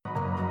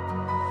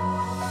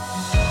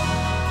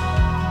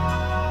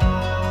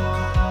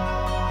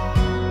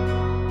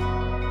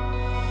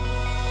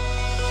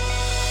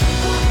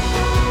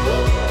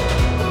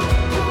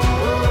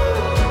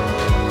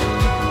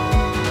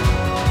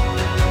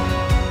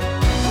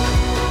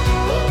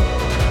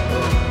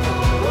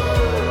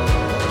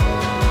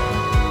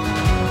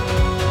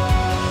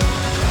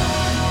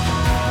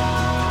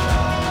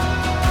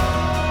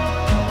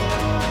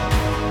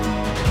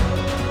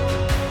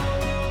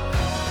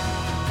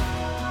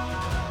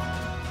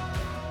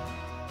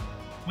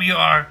We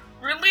are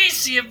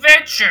Release the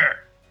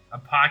Adventure, a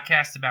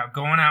podcast about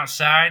going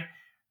outside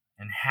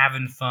and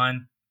having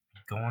fun,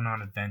 going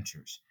on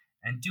adventures,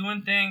 and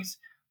doing things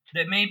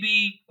that may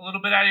be a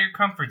little bit out of your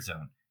comfort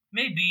zone.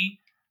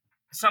 Maybe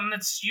something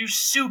that's you're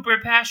super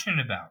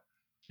passionate about.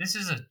 This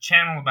is a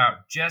channel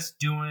about just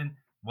doing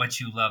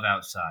what you love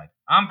outside.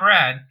 I'm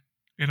Brad.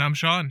 And I'm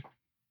Sean.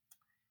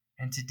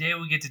 And today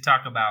we get to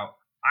talk about,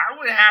 I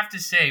would have to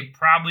say,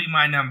 probably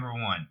my number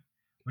one.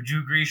 Would you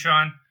agree,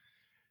 Sean?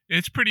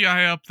 It's pretty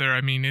high up there.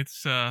 I mean,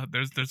 it's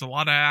there's a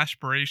lot of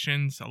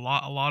aspirations, a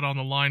lot on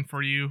the line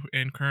for you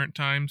in current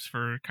times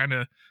for kind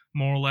of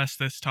more or less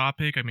this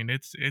topic. I mean,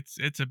 it's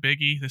a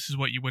biggie. This is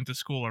what you went to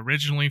school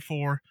originally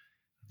for.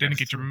 Didn't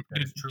get your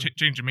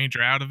change your major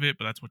out of it,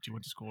 but that's what you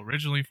went to school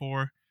originally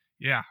for.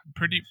 Yeah,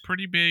 pretty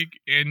big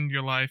in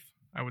your life,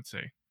 I would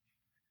say.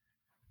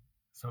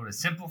 So to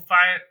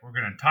simplify it, we're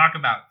going to talk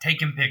about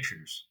taking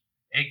pictures,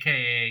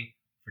 aka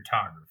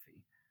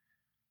photography,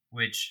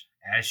 which,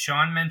 as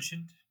Sean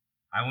mentioned,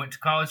 I went to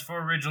college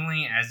for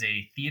originally as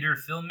a theater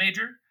film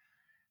major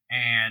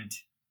and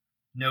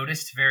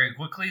noticed very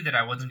quickly that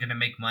I wasn't going to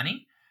make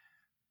money.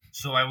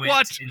 So I went,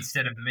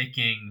 instead of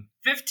making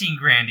 15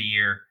 grand a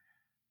year,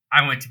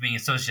 I went to being a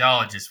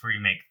sociologist where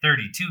you make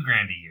 32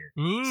 grand a year.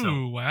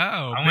 Ooh,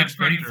 wow. I went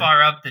pretty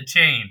far up the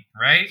chain,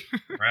 right?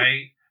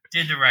 Right?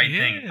 Did the right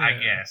thing, I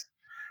guess.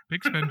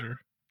 Big spender.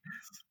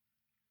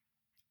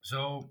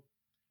 So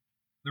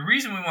the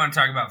reason we want to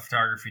talk about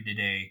photography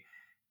today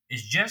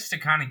is just to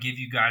kind of give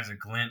you guys a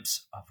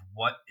glimpse of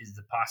what is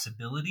the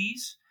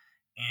possibilities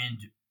and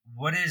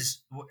why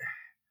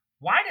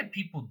do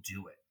people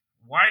do it?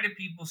 Why do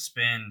people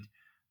spend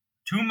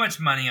too much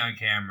money on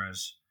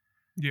cameras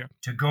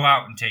to go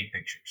out and take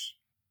pictures?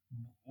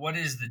 What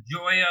is the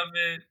joy of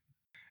it?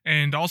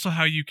 And also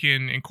how you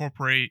can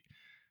incorporate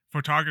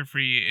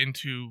photography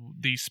into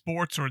the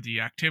sports or the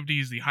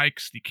activities, the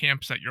hikes, the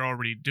camps that you're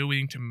already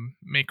doing to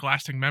make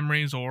lasting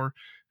memories, or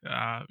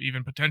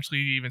even potentially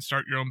even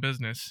start your own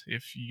business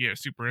if you get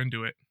super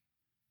into it.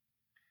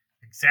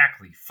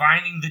 Exactly.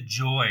 Finding the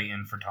joy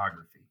in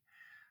photography,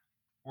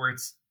 where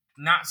it's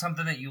not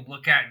something that you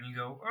look at and you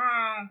go,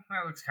 oh,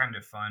 that looks kind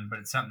of fun, but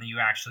it's something you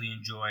actually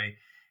enjoy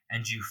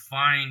and you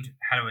find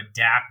how to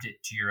adapt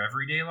it to your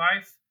everyday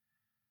life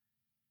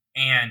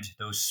and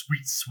those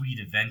sweet, sweet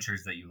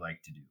adventures that you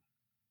like to do.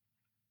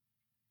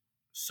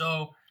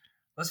 So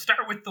let's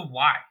start with the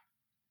why.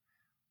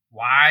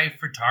 Why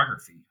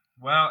photography?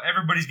 Well,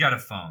 everybody's got a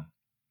phone.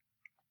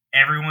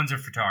 Everyone's a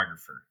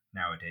photographer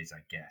nowadays, I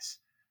guess.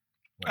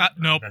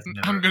 Nope.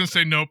 I'm going to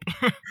say nope.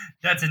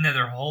 That's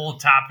another whole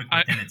topic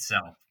within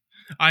itself.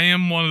 I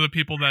am one of the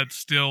people that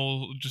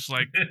still just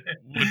like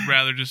would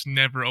rather just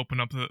never open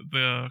up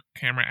the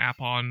camera app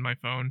on my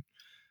phone.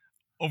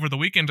 Over the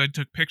weekend, I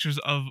took pictures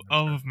of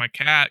my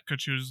cat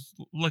because she was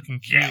looking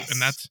cute,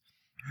 and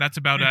that's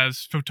about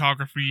as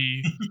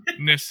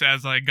photography-ness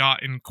as I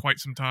got in quite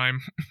some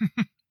time.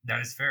 That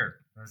is fair.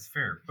 That's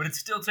fair. But it's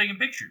still taking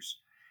pictures.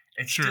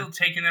 It's still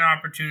taking an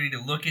opportunity to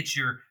look at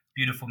your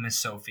beautiful Miss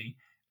Sophie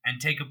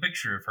and take a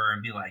picture of her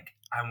and be like,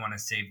 I want to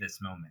save this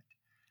moment.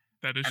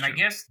 That is true. And I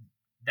guess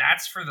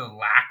that's, for the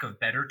lack of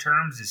better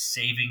terms, is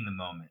saving the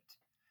moment.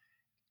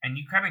 And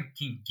you kind of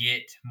can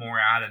get more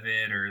out of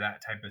it or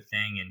that type of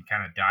thing and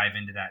kind of dive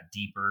into that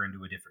deeper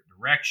into a different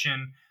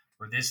direction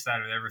or this,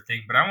 that, or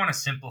everything. But I want to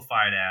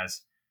simplify it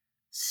as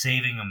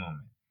saving a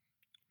moment.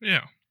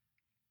 Yeah.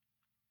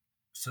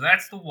 So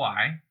that's the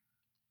why.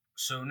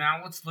 So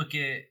now let's look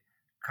at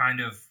kind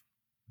of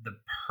the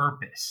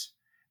purpose.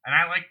 And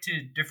I like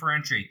to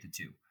differentiate the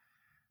two.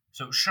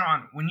 So,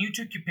 Sean, when you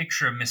took your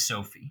picture of Miss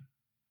Sophie,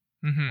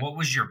 what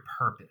was your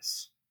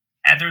purpose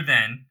other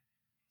than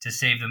to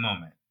save the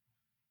moment?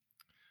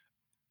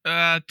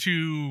 I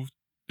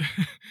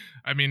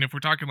mean, if we're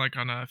talking like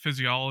on a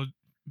physiology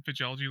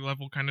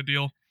level kind of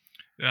deal,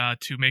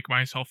 to make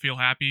myself feel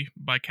happy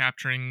by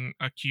capturing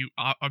a cute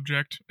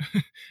object,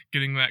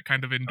 getting that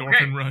kind of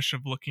endorphin rush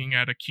of looking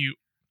at a cute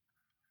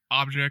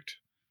object.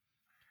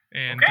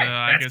 And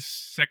I guess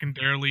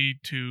secondarily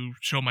to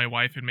show my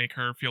wife and make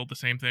her feel the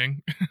same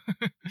thing.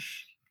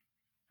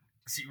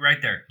 See,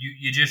 right there.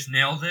 You just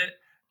nailed it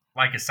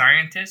like a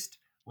scientist,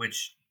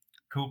 which,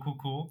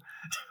 cool.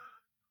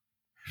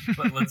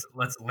 But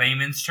let's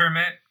layman's term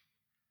it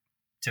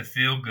to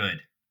feel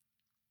good.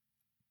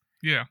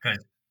 Yeah.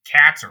 Because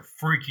cats are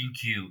freaking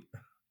cute.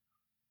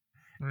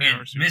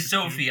 And Miss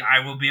Sophie, I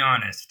will be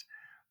honest,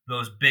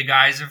 those big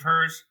eyes of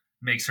hers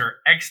makes her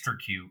extra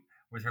cute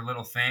with her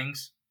little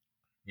fangs.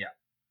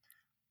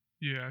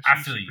 Yeah,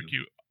 I feel you.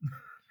 Cute.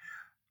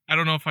 I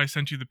don't know if I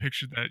sent you the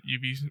picture that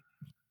UV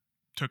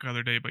took the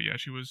other day, but yeah,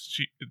 she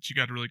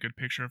got a really good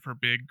picture of her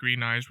big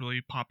green eyes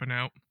really popping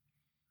out.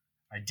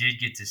 I did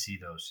get to see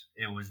those.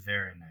 It was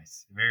very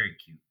nice, very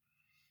cute.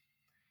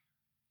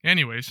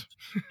 Anyways,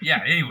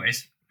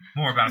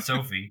 more about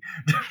Sophie.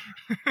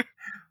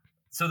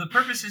 So the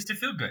purpose is to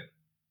feel good.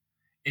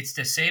 It's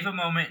to save a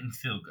moment and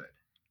feel good.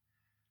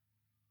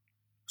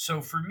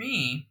 So for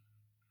me,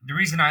 the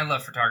reason I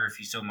love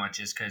photography so much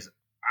is because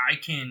I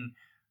can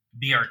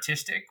be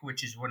artistic,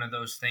 which is one of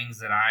those things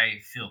that I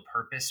feel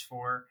purpose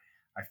for.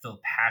 I feel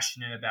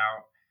passionate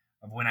about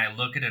of when I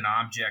look at an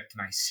object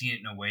and I see it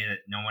in a way that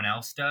no one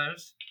else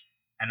does,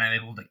 and I'm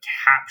able to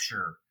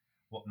capture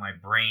what my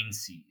brain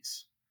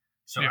sees.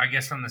 So Yeah. I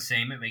guess on the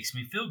same, it makes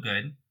me feel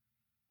good,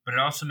 but it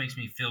also makes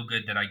me feel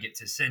good that I get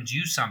to send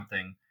you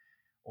something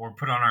or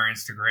put on our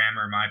Instagram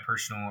or my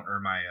personal or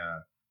my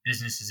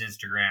business's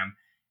Instagram,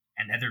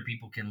 and other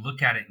people can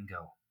look at it and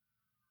go,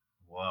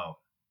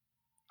 "Whoa,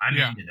 I'm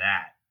Yeah. into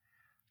that."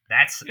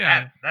 That's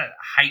Yeah. that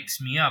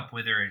hypes me up,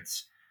 whether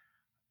it's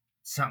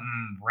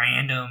something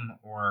random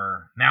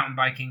or mountain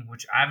biking,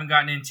 which I haven't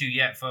gotten into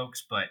yet,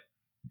 folks, but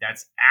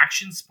that's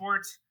action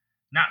sports.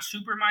 Not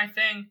super my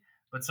thing,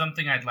 but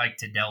something I'd like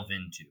to delve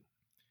into.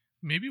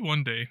 Maybe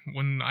one day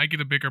when I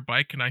get a bigger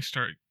bike and I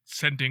start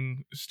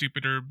sending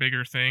stupider,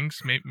 bigger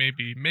things,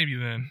 maybe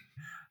then.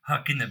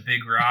 Hucking the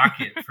big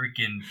rocket,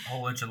 freaking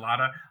whole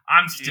enchilada.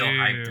 I'm still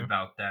hyped Yeah.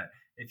 about that.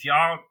 If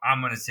y'all,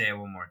 I'm going to say it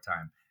one more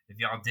time. If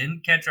y'all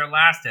didn't catch our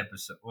last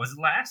episode, was it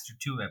last or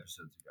 2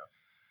 episodes ago?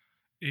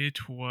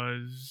 It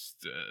was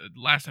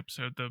last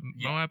episode, the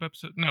Yeah. Moab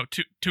episode. No,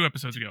 two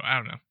episodes ago. I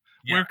don't know.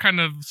 Yeah. We're kind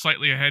of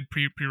slightly ahead,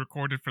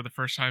 pre-recorded for the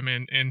first time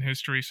in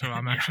history, so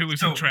I'm actually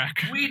losing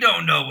track. We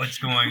don't know what's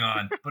going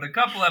on. But a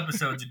couple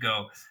episodes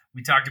ago,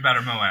 we talked about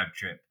our Moab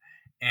trip.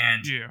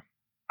 And Yeah.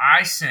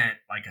 I sent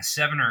like a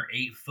 7 or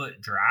 8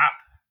 foot drop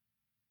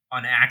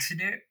on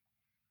accident.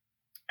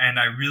 And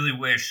I really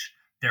wish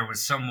there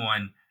was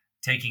someone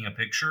taking a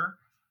picture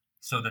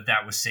so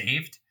that was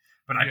saved.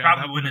 But I Yeah,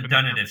 probably that wouldn't would've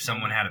have been a done it if perfect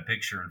someone moment. had a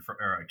picture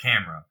or a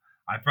camera.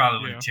 I probably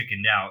would have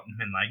chickened out and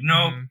been like,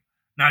 nope, Mhm.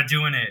 not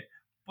doing it.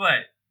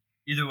 But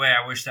either way,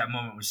 I wish that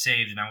moment was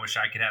saved, and I wish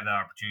I could have that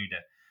opportunity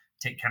to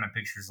take kind of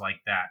pictures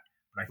like that.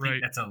 But I think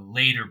Right. that's a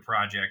later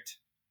project,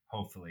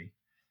 hopefully.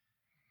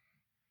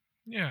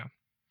 Yeah.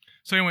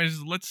 So,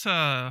 anyways, let's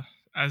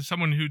as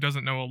someone who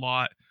doesn't know a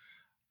lot,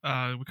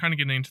 we're kind of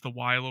getting into the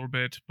why a little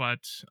bit,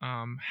 but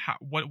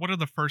what are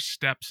the first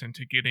steps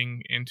into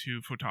getting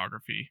into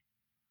photography?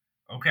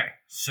 Okay,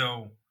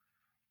 so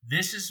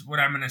this is what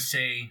I'm going to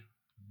say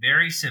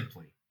very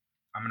simply.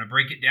 I'm going to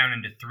break it down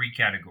into 3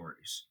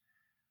 categories: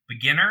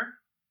 beginner,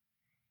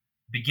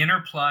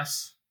 beginner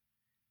plus,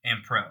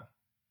 and pro.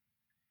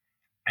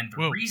 And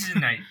Whoa. the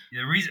reason,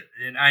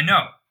 and I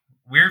know,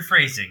 weird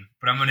phrasing,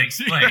 but I'm going to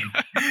explain.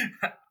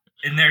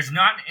 And there's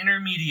not an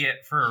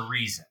intermediate for a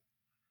reason.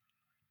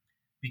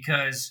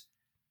 Because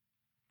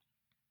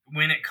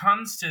when it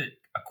comes to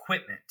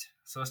equipment,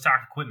 so let's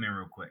talk equipment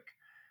real quick.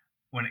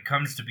 When it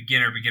comes to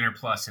beginner, beginner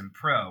plus, and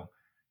pro,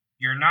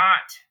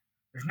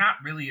 there's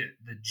not really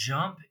the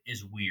jump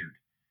is weird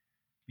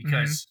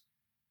because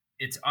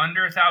it's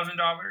under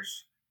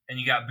 $1,000 and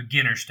you got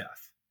beginner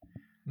stuff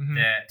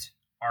that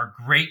are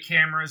great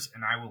cameras.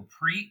 And I will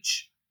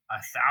preach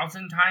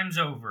 1,000 times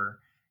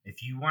over,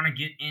 if you want to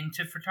get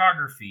into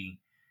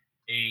photography,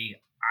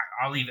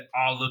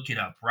 I'll look it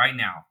up right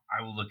now.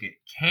 I will look at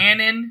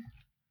Canon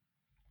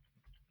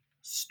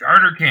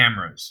starter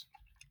cameras.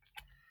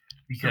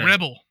 The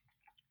Rebel.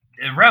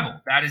 The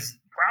Rebel, that is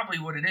probably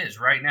what it is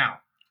right now.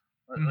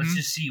 Let's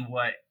just see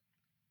what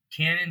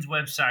Canon's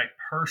website,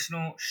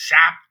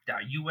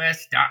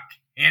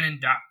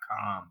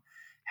 personalshop.us.canon.com,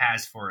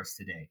 has for us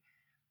today.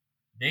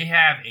 They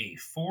have a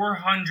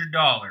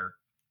 $400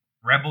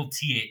 Rebel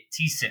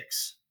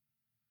T6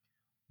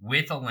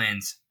 with a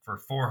lens for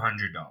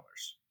 $400.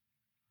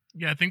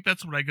 Yeah, I think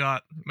that's what I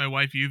got. My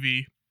wife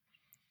UV.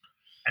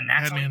 And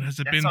that's has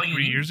it been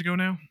 3 years ago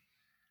now?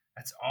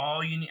 That's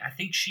all you need. I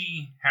think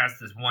she has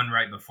this one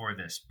right before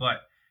this,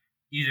 but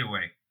either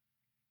way,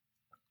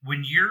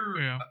 when you're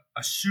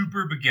a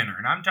super beginner,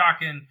 and I'm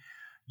talking,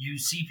 you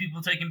see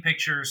people taking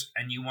pictures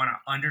and you want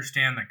to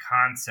understand the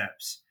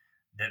concepts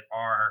that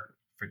are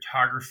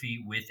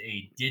photography with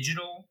a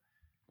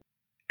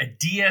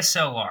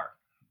DSLR.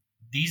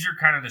 These are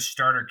kind of the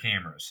starter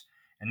cameras,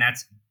 and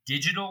that's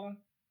digital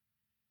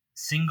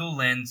single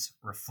lens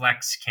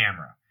reflex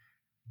camera.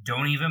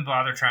 Don't even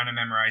bother trying to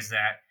memorize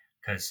that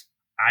because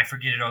I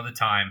forget it all the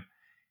time.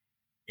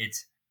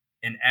 It's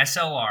an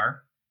SLR,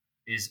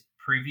 is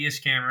previous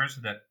cameras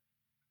that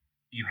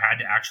you had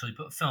to actually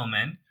put film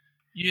in.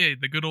 Yeah,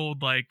 the good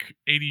old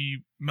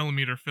 80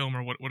 millimeter film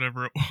or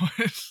whatever it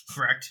was.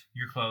 Correct.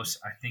 You're close.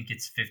 I think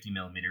it's 50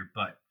 millimeter,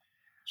 but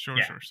sure.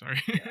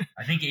 Sorry. Yeah.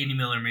 I think 80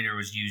 millimeter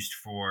was used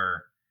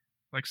for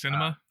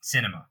cinema.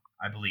 Cinema,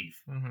 I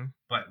believe. Mm-hmm.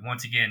 But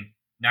once again,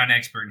 not an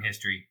expert in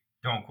history.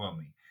 Don't quote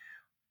me.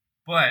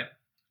 But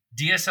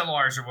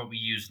DSLRs are what we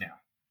use now,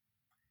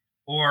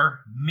 or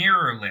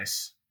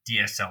mirrorless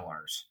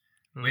DSLRs.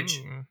 Which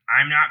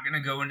I'm not going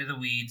to go into the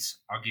weeds.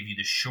 I'll give you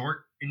the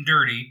short and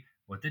dirty.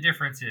 What the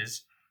difference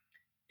is: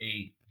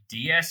 a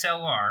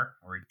DSLR,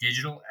 or a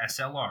digital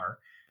SLR,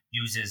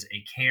 uses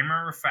a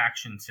camera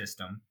refraction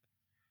system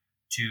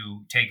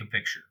to take a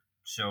picture.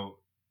 So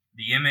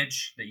the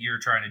image that you're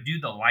trying to do,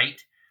 the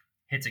light,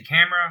 hits a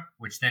camera,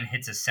 which then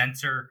hits a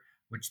sensor,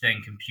 which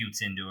then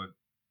computes into a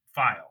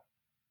file.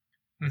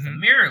 With a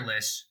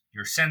mirrorless,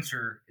 your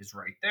sensor is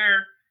right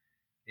there.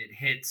 It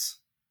hits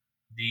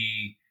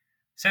the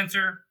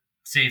Sensor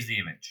saves the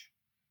image.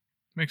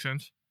 Makes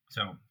sense.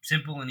 So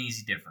simple and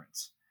easy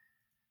difference.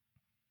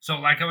 So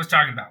like I was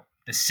talking about,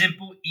 the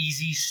simple,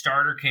 easy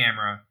starter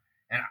camera,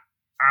 and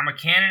I'm a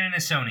Canon and a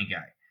Sony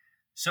guy.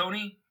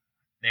 Sony,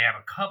 they have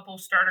a couple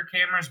starter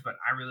cameras, but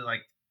I really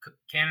like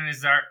Canon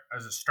as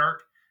a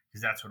start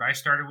because that's what I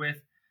started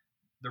with.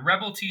 The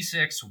Rebel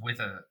T6 with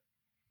a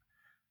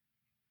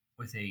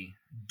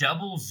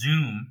double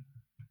zoom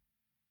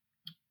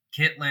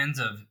kit lens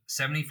of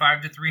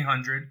 75 to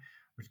 300,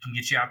 which can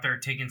get you out there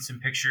taking some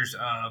pictures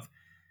of,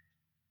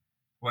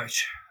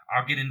 which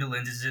I'll get into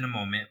lenses in a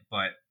moment,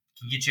 but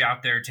can get you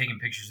out there taking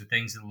pictures of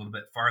things at a little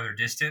bit farther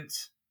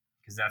distance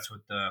because that's what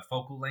the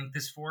focal length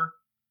is for.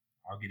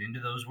 I'll get into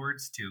those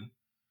words too.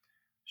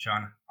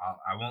 Sean,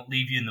 I won't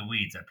leave you in the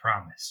weeds, I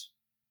promise.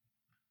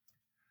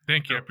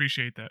 Thank you. I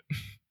appreciate that.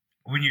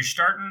 When you're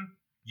starting,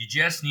 you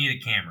just need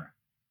a camera.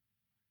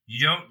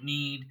 You don't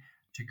need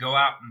to go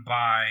out and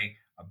buy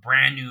a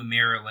brand new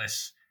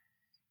mirrorless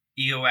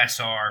EOS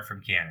R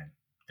from Canon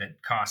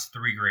that costs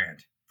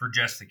 $3,000 for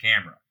just the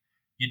camera.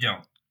 You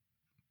don't.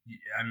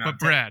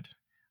 Brad,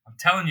 I'm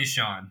telling you,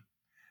 Sean,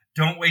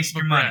 don't waste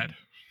your money. Brad,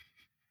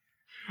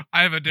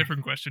 I have a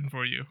different question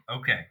for you.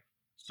 Okay.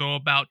 So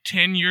about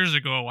 10 years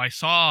ago, I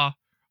saw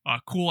a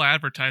cool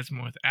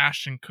advertisement with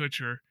Ashton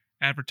Kutcher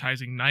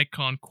advertising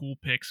Nikon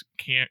Coolpix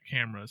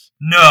cameras.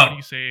 No. What do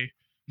you say?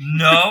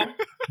 No.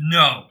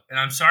 And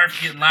I'm sorry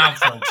for getting loud,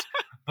 folks,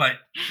 but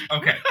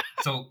okay.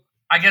 So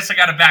I guess I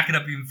got to back it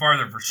up even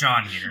farther for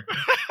Sean here.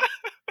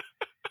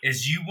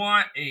 Is you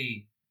want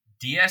a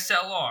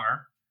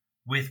DSLR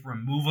with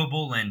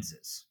removable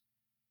lenses.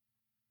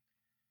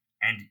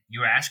 And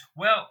you ask,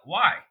 well,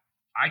 why?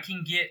 I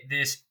can get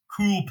this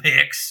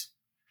Coolpix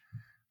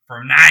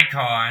from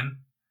Nikon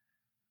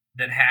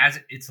that has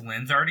its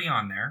lens already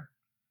on there.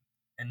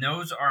 And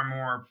those are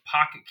more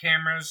pocket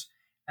cameras.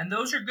 And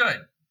those are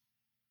good.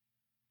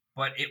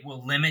 But it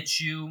will limit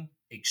you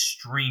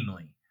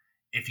extremely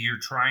if you're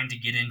trying to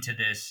get into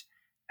this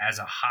as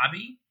a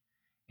hobby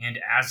and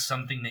as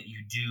something that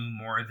you do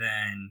more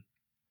than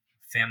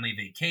family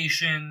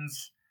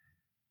vacations,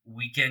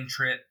 weekend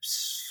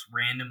trips,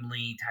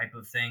 randomly type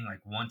of thing, like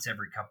once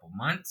every couple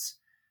months.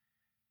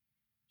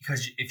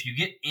 Because if you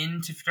get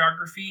into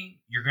photography,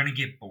 you're going to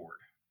get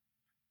bored,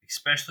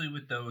 especially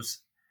with those.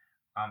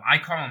 I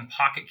call them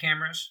pocket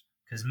cameras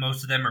because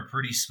most of them are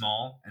pretty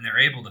small and they're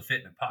able to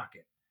fit in a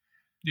pocket.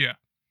 Yeah.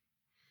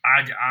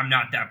 I'm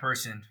not that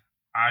person.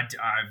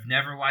 I've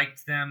never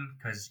liked them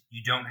because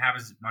you don't have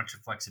as much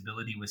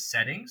flexibility with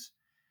settings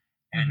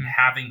and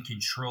having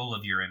control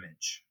of your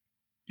image.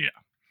 Yeah.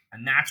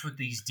 And that's what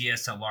these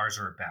DSLRs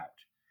are about,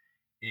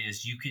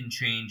 is you can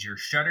change your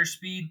shutter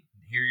speed.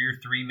 Here are your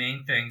three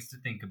main things to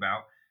think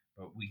about,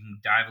 but we can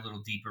dive a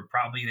little deeper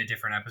probably in a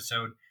different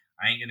episode.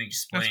 I ain't going to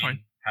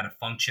explain how to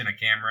function a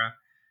camera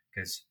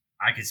because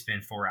I could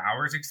spend 4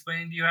 hours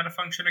explaining to you how to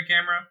function a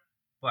camera,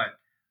 but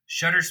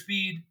shutter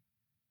speed,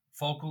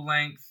 focal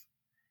length,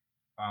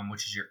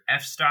 which is your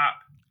f-stop,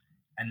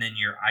 and then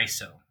your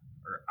ISO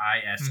or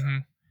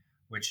ISO,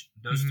 which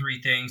those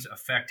three things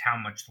affect how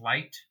much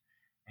light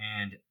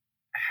and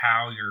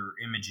how your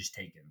image is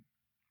taken.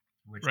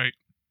 Which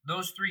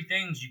those three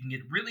things you can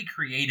get really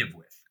creative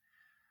with.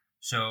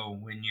 So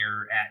when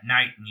you're at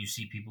night and you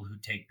see people who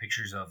take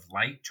pictures of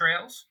light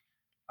trails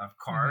of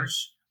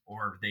cars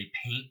or they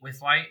paint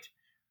with light,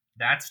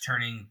 that's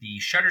turning the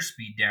shutter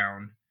speed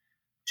down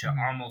to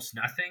almost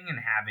nothing and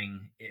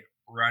having it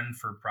run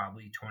for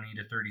probably 20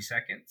 to 30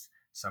 seconds,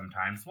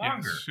 sometimes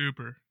longer. Yeah,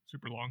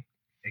 super long.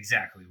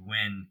 Exactly.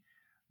 When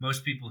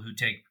most people who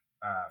take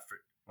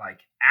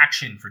like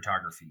action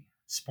photography,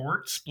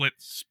 sports,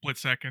 split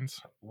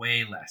seconds,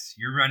 way less.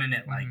 You're running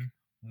at like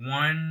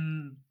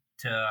 1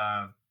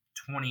 to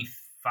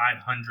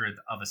 2500th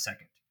of a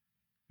second.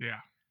 Yeah.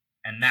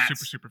 And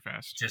that's super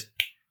fast. Just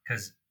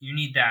because you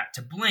need that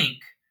to blink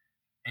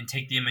and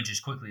take the image as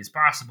quickly as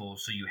possible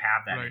so you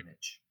have that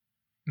image.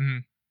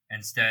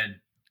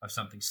 Instead of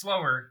something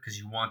slower because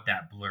you want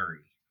that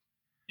blurry.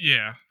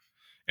 Yeah.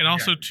 And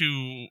also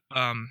to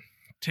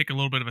take a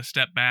little bit of a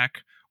step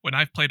back, when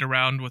I've played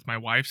around with my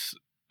wife's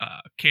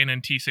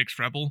Canon T6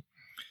 Rebel,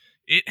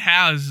 it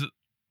has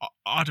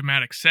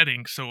automatic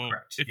settings. So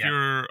if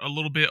you're a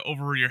little bit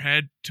over your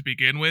head to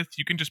begin with,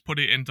 you can just put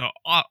it into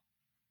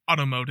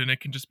auto mode and it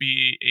can just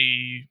be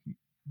a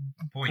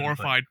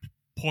glorified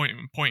point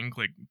and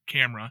click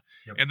camera.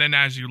 And then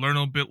as you learn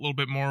a little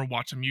bit more,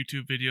 watch some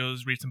YouTube videos,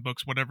 read some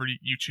books, whatever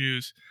you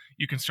choose,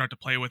 you can start to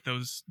play with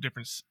those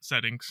different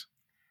settings.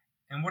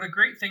 And what a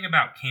great thing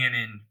about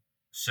Canon,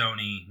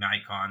 Sony,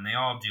 Nikon, they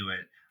all do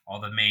it,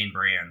 all the main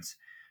brands,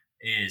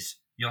 is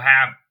you'll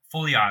have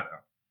fully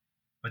auto,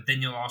 but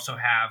then you'll also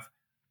have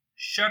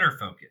shutter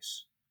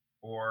focus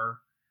or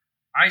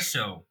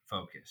ISO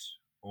focus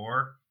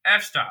or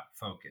f-stop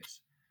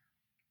focus.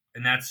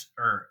 And that's,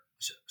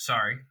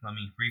 let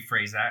me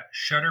rephrase that,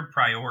 shutter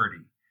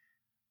priority,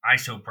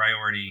 ISO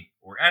priority,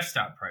 or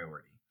f-stop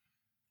priority,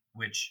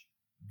 which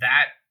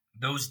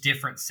those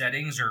different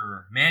settings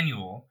are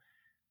manual,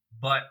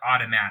 but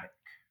automatic.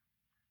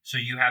 So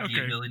you have the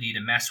Okay. ability to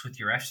mess with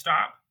your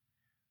f-stop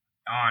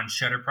on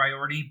shutter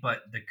priority,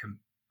 but the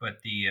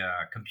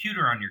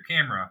computer on your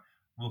camera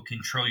will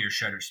control your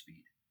shutter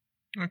speed,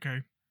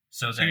 Okay.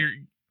 so So that you're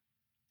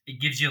it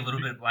gives you a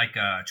little bit like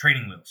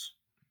training wheels,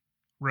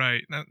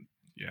 right.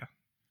 Yeah,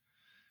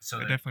 so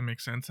that that definitely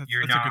makes sense. That's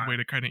you're that's a good not way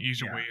to kind of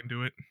ease your yeah, way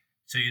into it.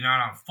 so you're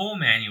not on full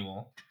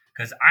manual.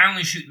 Because I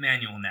only shoot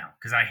manual now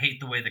because I hate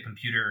the way the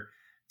computer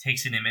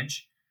takes an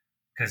image,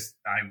 because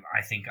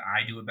I think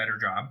I do a better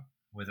job.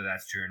 Whether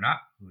that's true or not,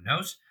 who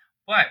knows?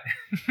 But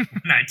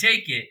when I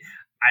take it,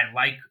 I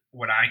like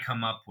what I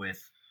come up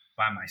with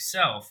by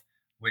myself,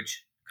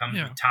 which comes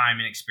Yeah. with time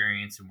and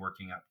experience and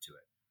working up to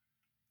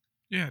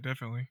it. Yeah,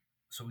 definitely.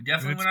 So we And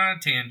definitely it's went on a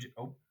tangent.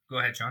 Oh, go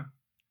ahead, Sean.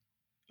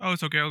 oh,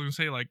 it's okay. I was gonna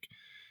say like,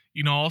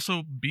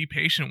 also be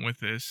patient with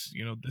this.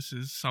 This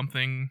is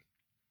something,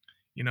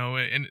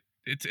 and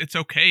it's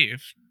okay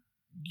if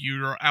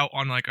you're out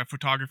on like a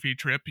photography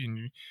trip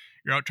and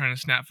you're out trying to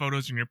snap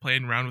photos and you're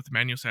playing around with the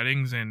manual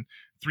settings and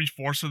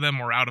 3/4 of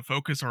them are out of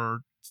focus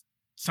or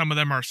some of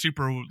them are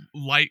super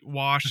light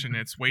wash and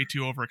it's way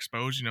too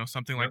overexposed,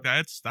 something like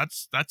Yep,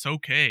 that. That's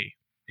okay.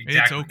 It's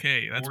exactly,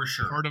 okay. That's for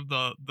sure. part of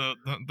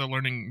the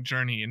learning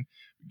journey, and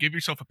give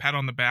yourself a pat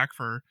on the back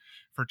for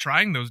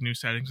trying those new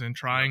settings and Yep.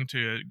 trying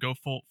to go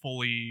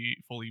fully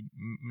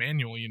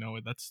manual.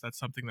 That's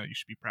something that you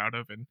should be proud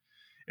of, and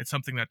it's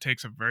something that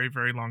takes a very,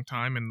 very long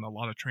time and a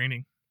lot of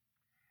training.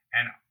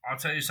 And I'll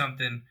tell you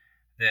something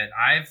that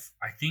I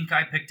think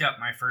I picked up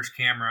my first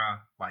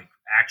camera, like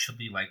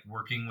actually like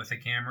working with a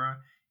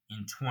camera,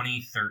 in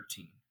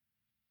 2013,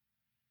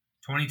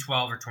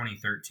 2012 or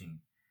 2013.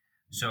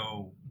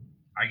 So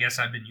I guess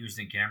I've been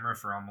using a camera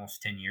for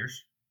almost 10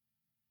 years,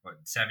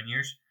 what, 7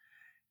 years?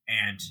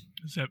 And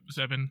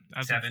Seven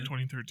as of seven,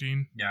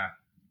 2013. yeah,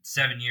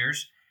 7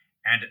 years.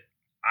 And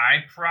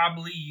I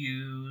probably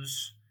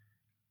use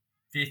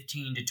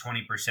 15 to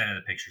 20% of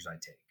the pictures I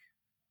take,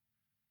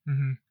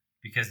 Mm-hmm.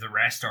 because the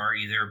rest are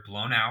either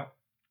blown out,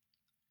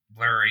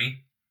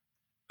 blurry,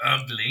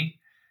 ugly,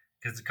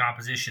 because the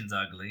composition's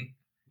ugly,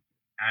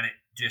 and it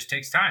just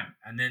takes time.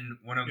 And then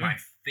one of Yeah. my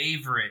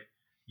favorite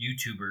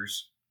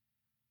YouTubers,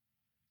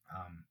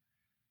 um,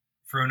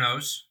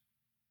 Fronos,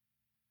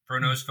 Mm.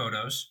 Fronos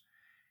Photos,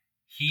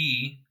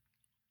 he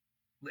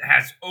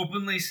has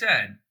openly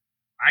said,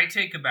 I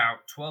take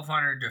about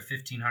 1,200 to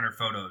 1,500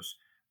 photos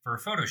for a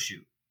photo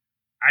shoot.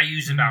 I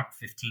use Mm-hmm. about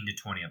 15 to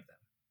 20 of them.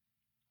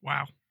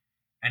 Wow.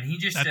 And he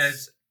just That's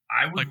says,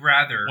 I like would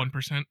rather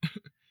 1%.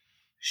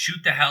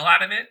 shoot the hell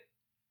out of it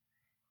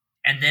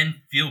and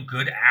then feel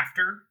good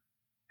after,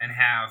 and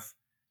have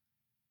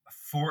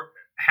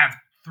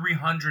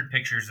 300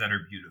 pictures that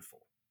are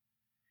beautiful,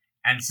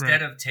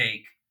 instead Right. of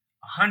take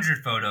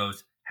 100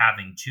 photos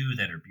having two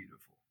that are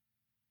beautiful.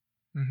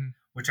 Mm-hmm.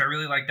 Which I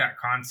really like that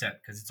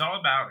concept, because it's all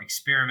about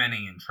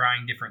experimenting and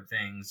trying different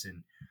things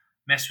and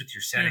mess with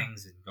your Yeah.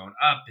 settings and going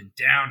up and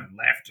down and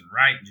left and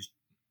right and just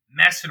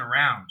messing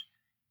around,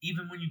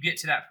 even when you get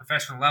to that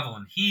professional level.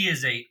 And he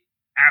is a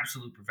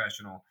absolute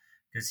professional,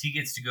 because he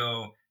gets to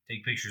go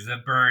take pictures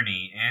of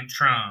Bernie and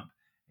Trump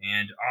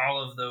and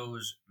all of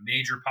those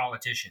major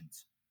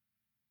politicians,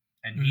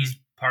 and Mm-hmm. he's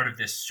part of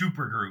this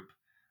super group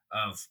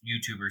of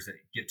YouTubers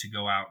that get to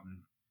go out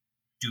and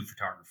do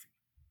photography.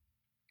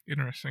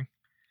 Interesting.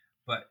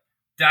 But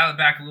dial it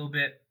back a little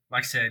bit.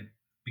 Like I said,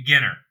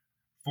 beginner,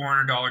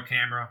 $400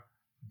 camera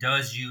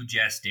does you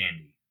just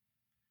dandy.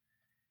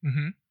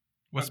 Mm-hmm.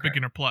 What's Okay.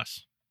 beginner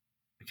plus?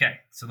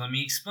 Okay, so let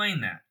me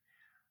explain that.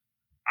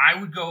 I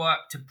would go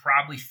up to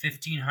probably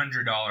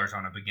 $1,500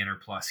 on a beginner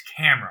plus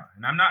camera.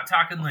 And I'm not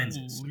talking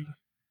lenses, Holy.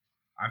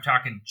 I'm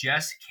talking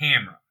just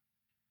camera,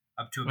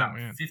 up to Oh about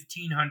man.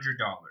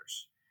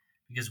 $1,500.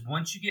 Because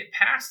once you get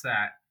past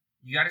that,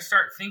 you got to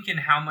start thinking,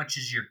 how much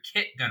is your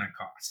kit going to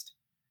cost?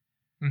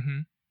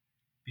 Mm-hmm.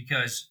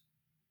 Because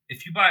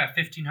if you buy a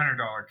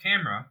 $1,500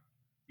 camera,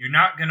 you're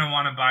not going to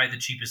want to buy the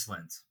cheapest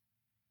lens.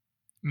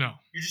 No.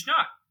 You're just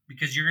not,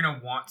 because you're going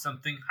to want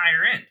something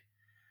higher end.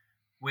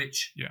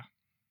 Which, Yeah.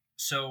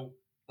 so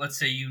let's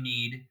say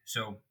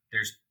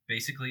there's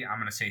basically, I'm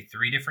going to say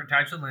 3 different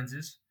types of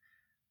lenses: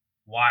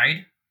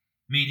 wide,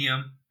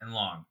 medium, and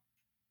long.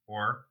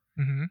 Or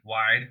Mm-hmm.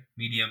 wide,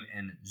 medium,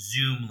 and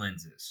zoom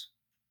lenses,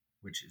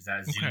 which is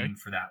that Okay. zoom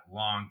for that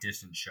long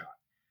distance shot.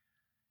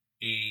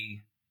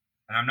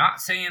 And I'm not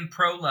saying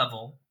pro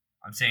level,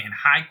 I'm saying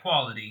high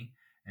quality.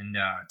 And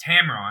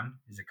Tamron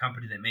is a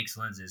company that makes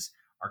lenses,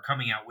 are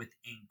coming out with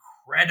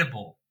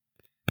incredible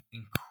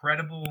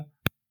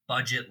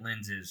budget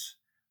lenses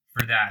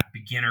for that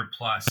beginner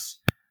plus,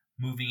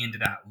 moving into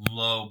that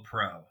low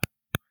pro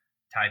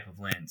type of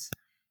lens.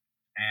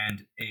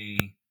 And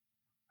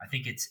I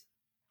think it's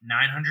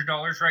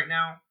 $900 right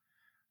now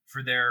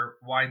for their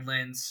wide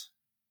lens,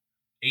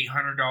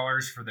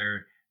 $800 for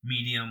their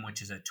medium,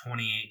 which is a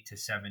 28 to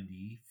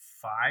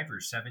 75 or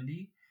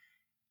 70,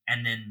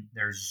 and then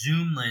their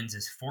zoom lens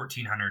is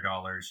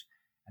 $1,400,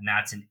 and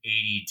that's an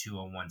 80 to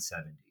a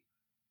 170.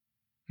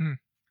 Hmm.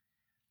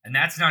 And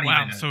that's not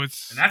Wow. even So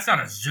it's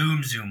a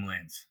zoom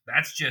lens.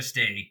 That's just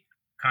a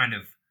kind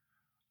of,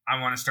 I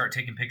want to start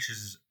taking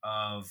pictures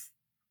of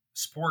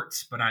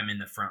sports, but I'm in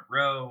the front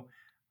row.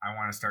 I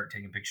want to start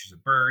taking pictures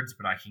of birds,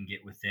 but I can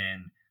get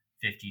within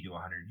 50 to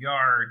 100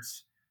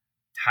 yards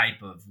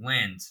type of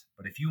lens.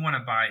 But if you want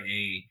to buy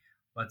a,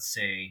 let's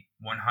say,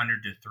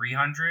 100 to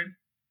 300,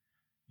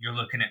 you're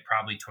looking at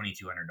probably $2,200.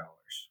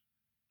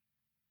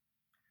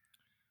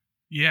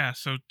 Yeah,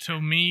 so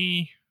to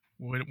me,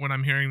 when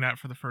I'm hearing that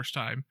for the first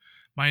time,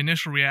 my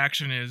initial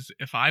reaction is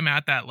if I'm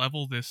at that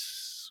level,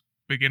 this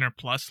beginner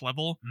plus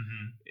level,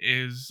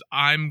 is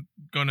I'm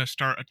gonna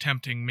start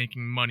attempting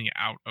making money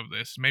out of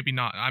this. Maybe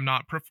not. I'm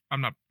not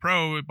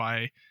pro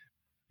by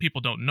people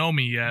don't know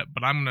me yet,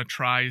 but I'm gonna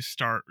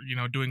start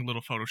doing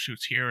little photo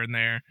shoots here and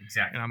there.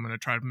 Exactly. And I'm gonna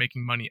try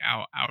making money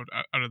out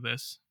of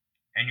this.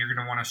 And you're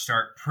gonna want to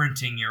start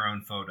printing your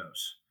own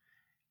photos,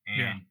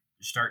 and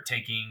start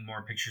taking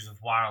more pictures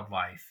of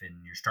wildlife,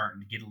 and you're starting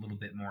to get a little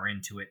bit more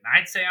into it. And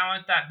I'd say I'm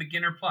at that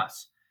beginner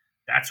plus.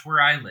 That's where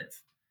I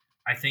live.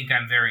 I think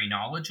I'm very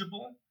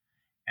knowledgeable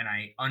and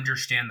I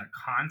understand the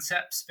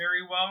concepts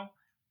very well,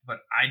 but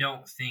I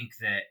don't think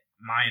that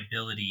my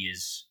ability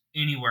is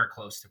anywhere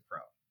close to pro.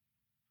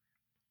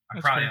 I'm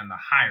That's probably fair. on the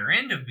higher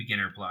end of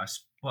beginner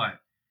plus,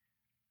 but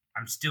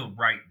I'm still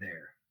right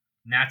there.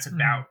 And that's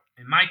about,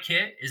 and my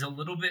kit is a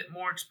little bit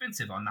more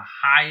expensive on the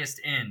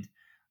highest end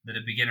that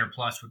a beginner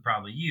plus would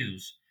probably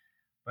use.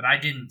 But I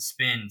didn't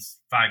spend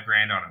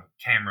 $5,000 on a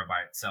camera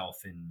by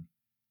itself and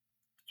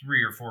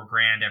 $3,000 or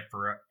 $4,000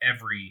 for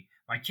every.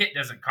 My kit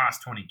doesn't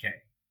cost $20,000.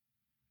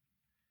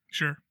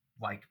 Sure.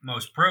 Like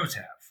most pros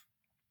have.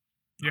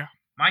 Yeah.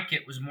 My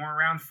kit was more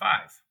around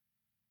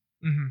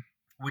 $5,000,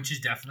 which is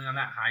definitely on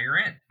that higher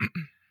end.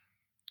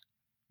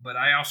 But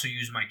I also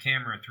use my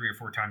camera 3 or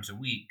 4 times a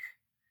week.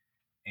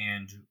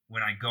 And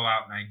when I go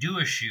out and I do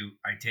a shoot,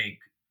 I take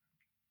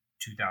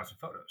 2,000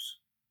 photos.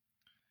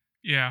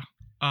 Yeah.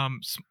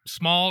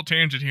 Small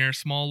tangent here,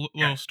 small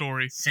little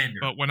story. Sender.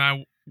 But when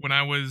I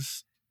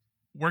was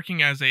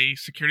working as a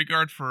security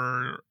guard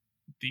for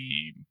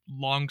the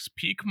Longs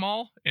Peak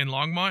Mall in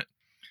Longmont,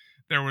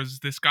 there was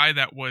this guy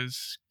that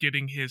was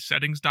getting his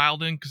settings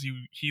dialed in because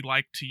he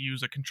liked to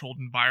use a controlled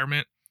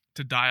environment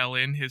to dial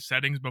in his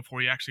settings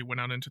before he actually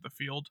went out into the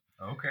field.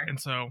 Okay. And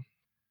so,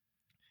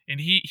 and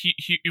he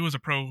was a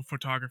pro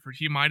photographer.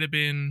 He might have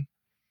been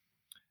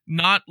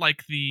not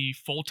like the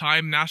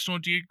full-time National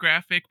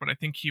Geographic, but I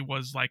think he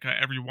was like a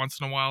every once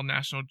in a while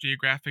National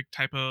Geographic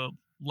type of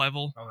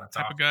level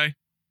type of guy.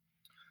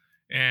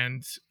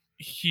 And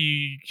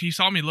he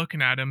saw me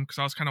looking at him because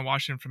I was kind of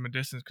watching him from a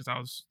distance because I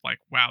was like,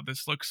 wow,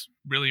 this looks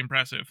really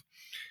impressive.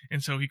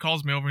 And so he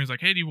calls me over and he's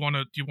like, hey, do you want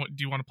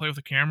to play with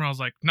the camera? I was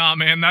like, nah,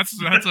 man, that's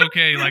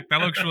okay. Like,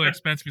 that looks really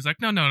expensive. He's like,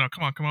 no,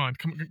 come on.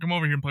 Come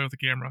over here and play with the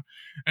camera.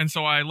 And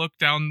so I looked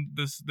down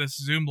this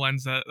zoom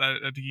lens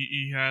that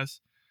he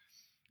has,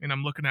 and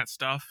I'm looking at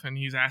stuff, and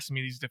he's asking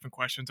me these different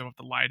questions about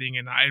the lighting,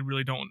 and I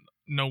really don't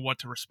know what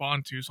to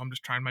respond to, so I'm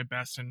just trying my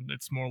best, and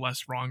it's more or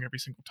less wrong every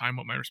single time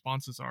what my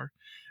responses are.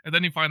 And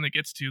then he finally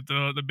gets to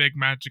the big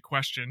magic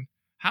question: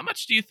 how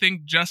much do you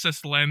think just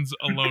this lens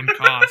alone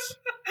costs?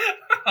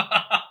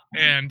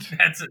 And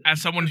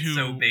as someone who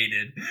so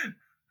baited.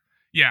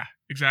 Yeah,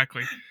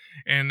 exactly.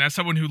 And as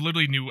someone who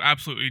literally knew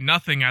absolutely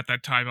nothing at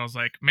that time, I was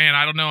like, man,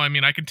 I don't know. I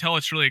mean, I can tell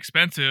it's really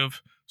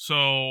expensive,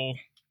 so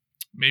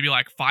maybe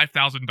like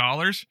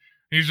 $5,000.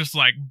 He's just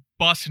like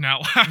busting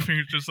out laughing.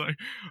 He's just like,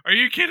 are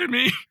you kidding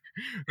me?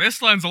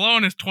 This lens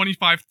alone is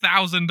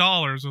 $25,000.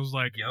 I was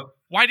like, yep.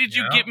 Why did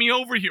you get me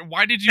over here?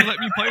 Why did you let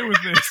me play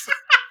with this?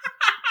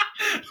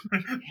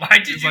 Why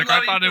did you like,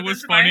 let I thought me it put was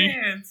this in my funny.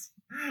 hands?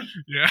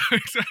 Yeah,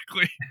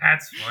 exactly.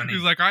 That's funny.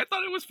 He's like, I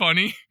thought it was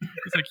funny.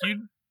 He's like,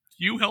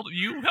 you held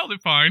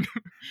it fine.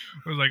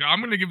 I was like,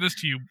 I'm gonna give this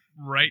to you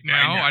right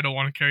now. I don't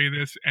want to carry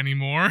this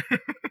anymore.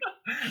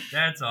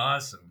 That's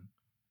awesome.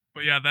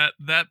 But yeah,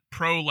 that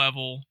pro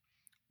level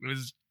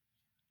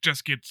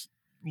just gets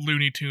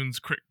Looney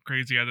Tunes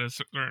crazy at a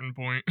certain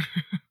point.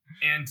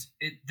 And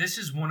this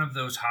is one of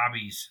those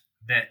hobbies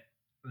that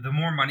the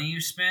more money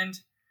you spend,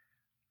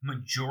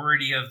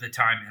 majority of the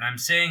time, and I'm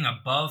saying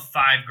above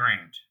 $5,000.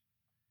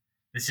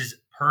 This is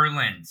per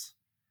lens,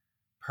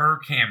 per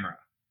camera.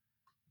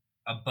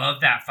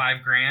 Above that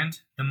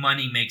 $5,000, the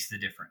money makes the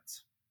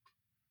difference.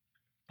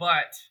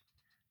 But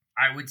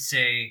I would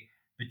say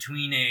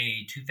between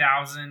a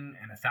 $2,000 and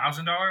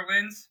 $1,000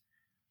 lens,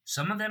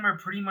 some of them are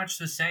pretty much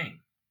the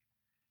same.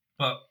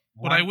 But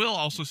what I will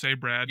also say,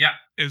 Brad,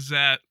 is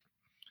that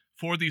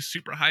for these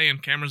super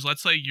high-end cameras,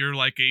 let's say you're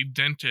like a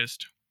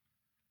dentist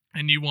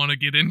and you want to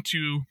get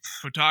into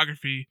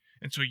photography,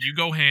 and so you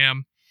go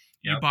ham.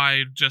 You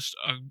buy just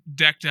a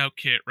decked out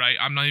kit, right?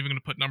 I'm not even going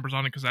to put numbers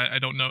on it because I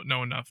don't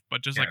know enough,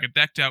 but just like a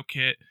decked out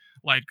kit,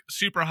 like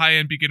super high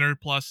end beginner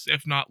plus,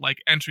 if not like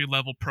entry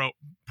level pro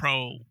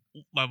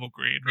level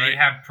grade, right? They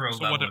have pro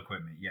level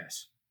equipment,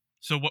 yes.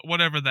 So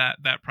whatever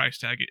that price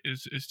tag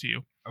is to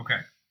you.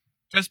 Okay.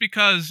 Just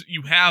because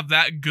you have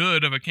that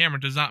good of a camera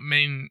does not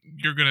mean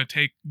you're going to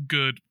take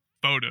good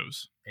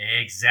photos.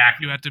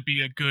 Exactly. You have to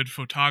be a good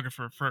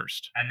photographer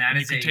first. And that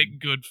is you can take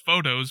good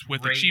photos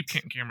with a cheap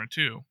camera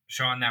too.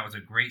 Sean, that was a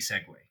great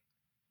segue.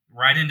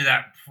 right into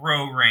that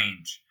pro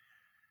range.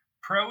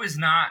 Pro is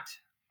not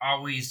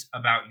always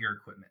about your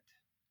equipment.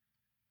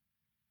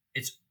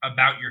 It's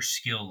about your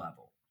skill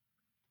level.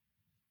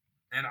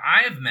 And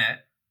I have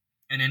met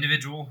an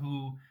individual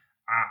who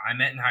I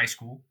met in high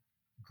school.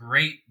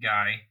 Great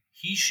guy.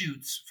 He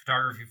shoots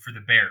photography for the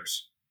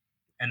Bears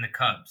and the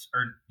Cubs.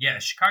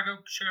 Chicago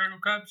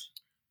Cubs.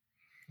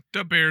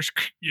 The Bears,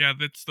 yeah,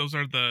 those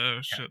are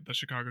the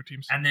Chicago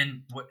teams. And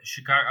then what's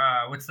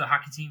the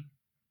hockey team?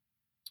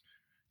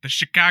 The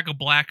Chicago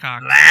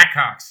Blackhawks.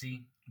 Blackhawks.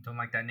 See, don't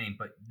like that name,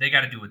 but they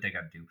got to do what they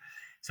got to do.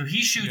 So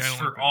he shoots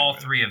for all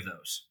three of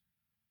those.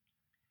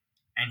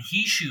 And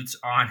he shoots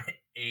on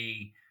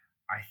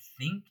I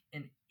think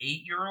an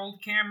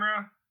 8-year-old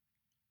camera,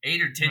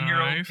 8 or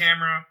 10-year-old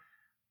camera,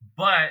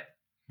 but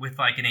with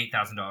like an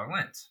 $8,000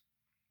 lens.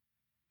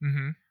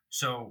 Mm-hmm.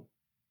 So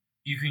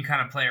you can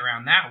kind of play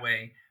around that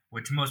way,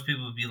 which most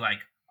people would be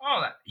like,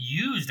 "Oh, that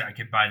used, I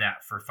could buy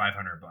that for $500."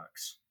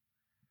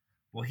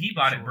 Well, he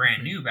bought it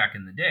brand new back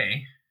in the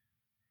day,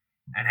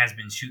 and has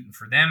been shooting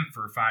for them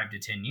for 5 to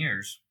 10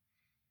 years.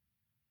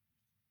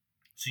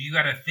 So you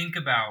got to think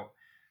about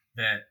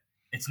that.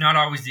 It's not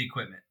always the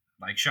equipment,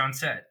 like Sean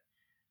said.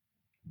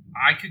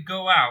 I could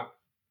go out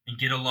and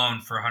get a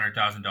loan for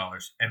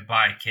 $100,000 and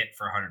buy a kit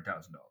for $100,000.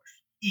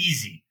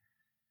 Easy,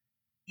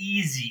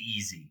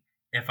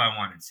 if I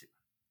wanted to.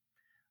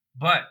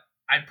 But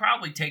I'd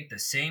probably take the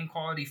same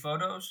quality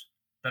photos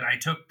that I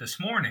took this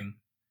morning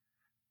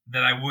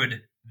that I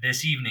would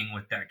this evening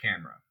with that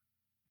camera.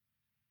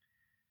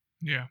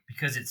 Yeah.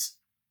 Because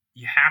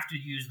you have to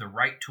use the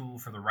right tool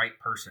for the right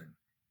person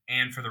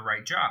and for the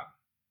right job.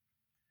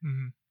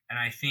 Mm-hmm. And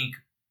I think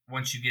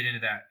once you get into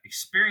that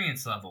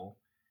experience level,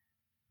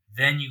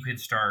 then you can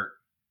start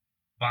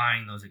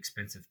buying those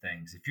expensive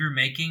things. If you're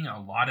making a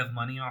lot of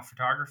money off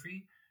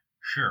photography,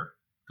 sure,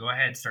 go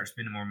ahead, start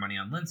spending more money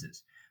on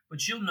lenses.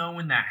 But you'll know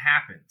when that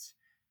happens,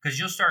 because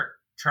you'll start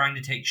trying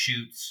to take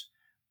shoots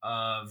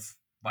of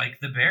like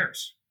the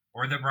Bears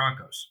or the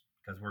Broncos,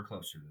 because we're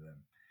closer to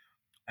them.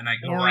 And I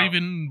go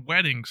even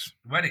weddings,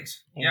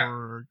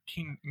 or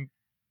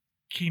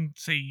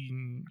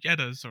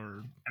quinceañeras,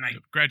 or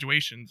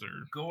graduations, or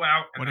go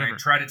out and whatever. I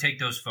try to take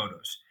those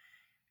photos,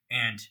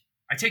 and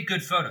I take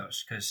good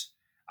photos because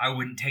I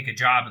wouldn't take a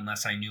job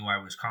unless I knew I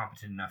was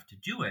competent enough to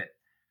do it.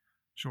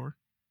 Sure.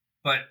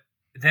 But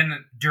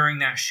then during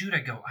that shoot, I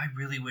go, I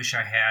really wish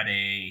I had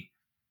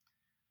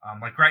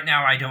like right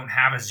now, I don't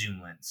have a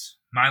zoom lens.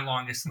 My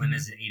longest lens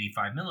is an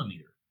 85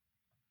 millimeter.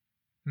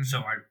 Mm-hmm. So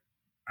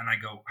I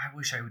go, I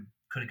wish I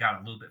could have got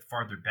a little bit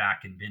farther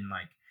back and been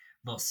like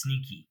a little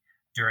sneaky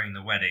during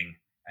the wedding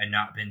and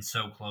not been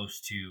so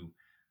close to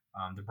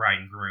the bride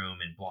and groom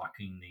and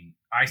blocking the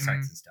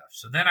eyesights and stuff.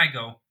 So then I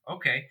go,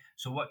 okay,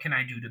 so what can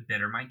I do to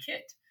better my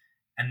kit?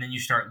 And then you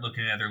start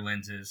looking at other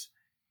lenses.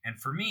 And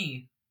for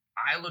me,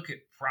 I look at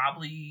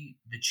probably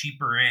the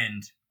cheaper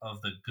end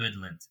of the good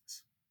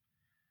lenses.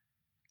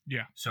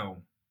 Yeah.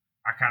 So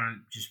I kind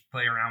of just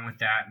play around with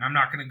that. And I'm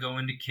not going to go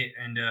into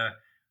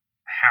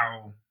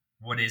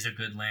what is a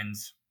good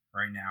lens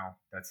right now.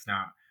 That's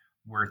not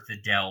worth the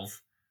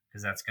delve,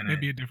 because that's going to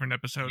maybe a different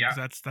episode. Yeah.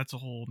 That's a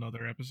whole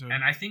nother episode.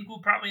 And I think we'll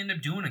probably end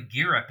up doing a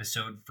gear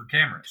episode for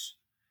cameras,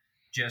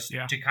 just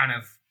to kind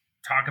of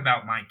talk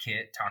about my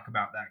kit, talk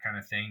about that kind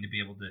of thing, to be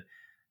able to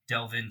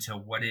delve into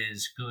what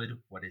is good,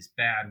 what is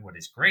bad, what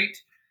is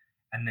great,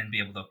 and then be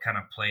able to kind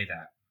of play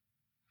that.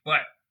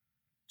 But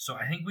so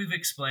I think we've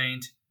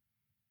explained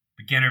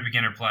beginner,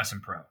 plus,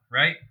 and pro,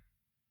 right?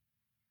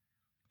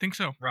 Think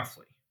so.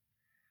 Roughly.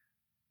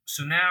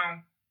 So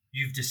now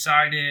you've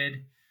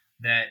decided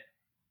that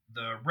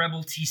the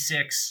Rebel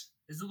T6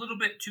 is a little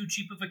bit too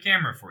cheap of a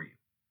camera for you.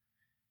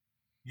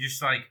 You're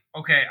just like,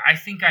 okay, I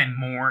think I'm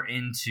more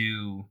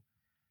into,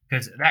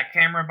 because that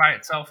camera by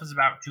itself is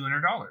about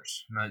 $200.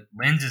 The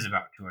lens is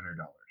about $200.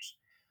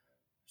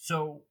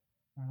 So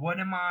what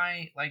am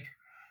I, like,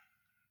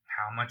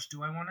 how much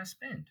do I want to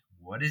spend?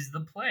 What is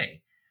the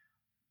play?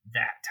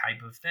 That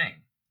type of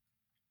thing.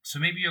 So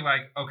maybe you're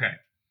like, okay,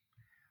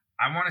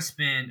 I want to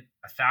spend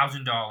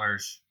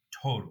 $1,000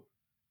 total.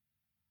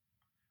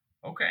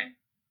 Okay,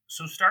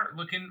 so start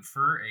looking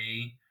for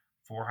a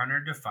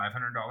 $400 to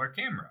 $500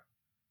 camera.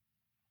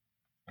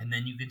 And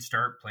then you can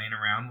start playing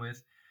around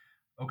with,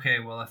 okay,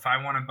 well, if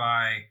I want to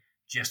buy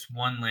just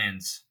one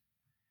lens,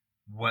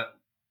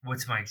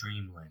 what's my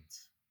dream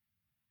lens?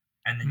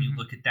 And then you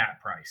look at that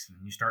price, and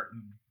you start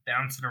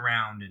bouncing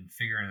around and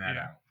figuring that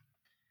out.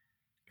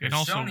 And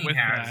also Sony with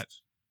that,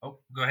 oh,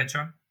 go ahead,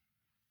 Sean.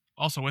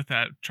 Also with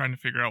that, trying to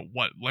figure out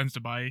what lens to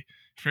buy,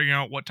 figuring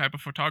out what type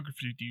of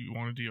photography do you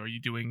want to do. Are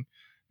you doing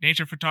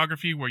nature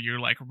photography where you're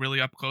like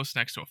really up close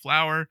next to a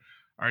flower?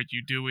 Are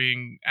you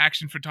doing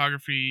action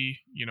photography?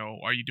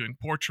 Are you doing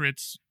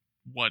portraits?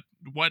 What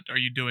are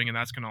you doing? And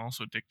that's going to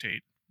also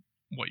dictate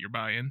what you're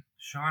buying.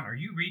 Sean, are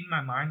you reading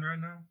my mind right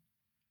now?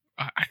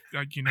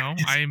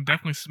 I am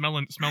definitely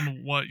smelling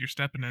what you're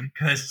stepping in.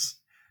 Because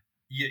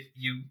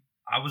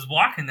I was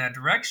walking that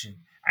direction,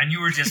 and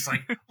you were just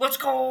like, let's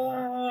go.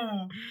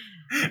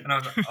 And I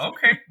was like,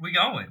 okay, we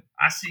going.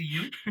 I see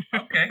you.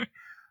 Okay.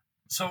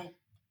 So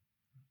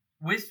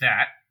with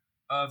that,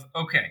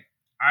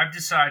 I've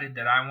decided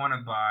that I want to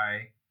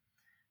buy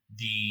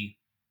the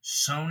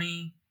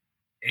Sony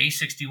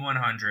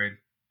A6100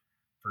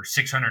 for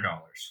 $600.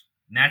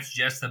 And that's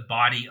just the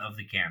body of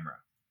the camera.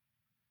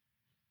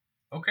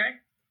 Okay,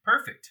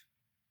 perfect.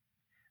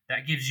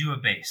 That gives you a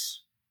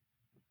base.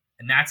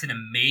 And that's an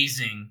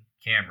amazing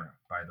camera,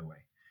 by the way,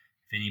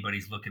 if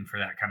anybody's looking for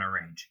that kind of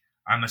range.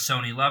 I'm a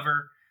Sony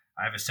lover.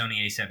 I have a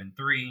Sony A7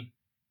 III.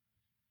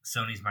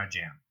 Sony's my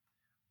jam.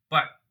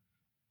 But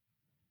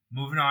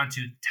moving on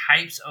to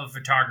types of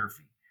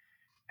photography.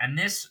 And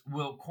this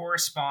will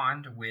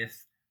correspond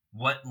with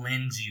what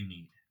lens you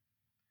need.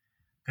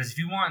 Because if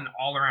you want an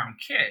all-around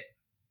kit,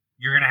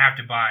 you're going to have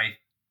to buy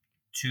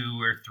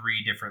 2 or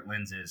 3 different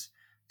lenses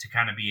to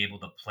kind of be able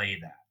to play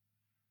that.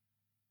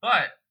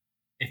 But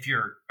if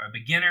you're a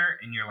beginner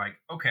and you're like,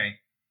 okay,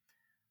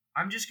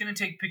 I'm just going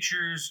to take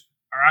pictures,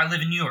 or I live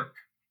in New York.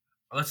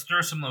 Let's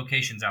throw some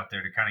locations out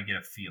there to kind of get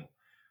a feel.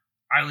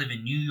 I live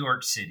in New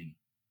York City.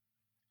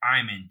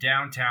 I'm in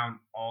downtown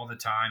all the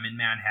time in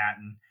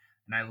Manhattan,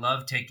 and I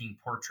love taking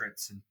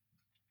portraits and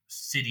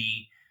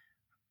city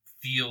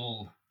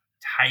feel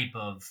type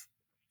of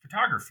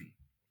photography.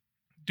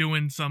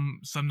 Doing some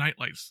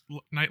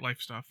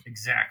nightlife stuff.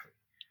 Exactly.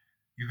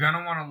 You're going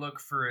to want to look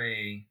for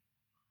a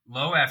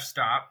low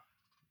f-stop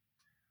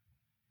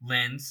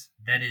lens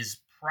that is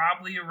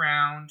probably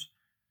around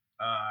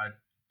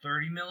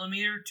 30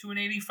 millimeter to an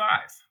 85,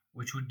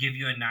 which would give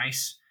you a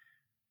nice,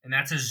 and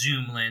that's a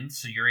zoom lens,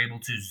 so you're able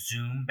to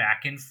zoom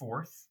back and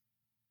forth,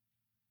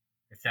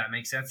 if that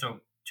makes sense.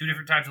 So 2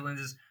 different types of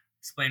lenses.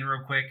 Explain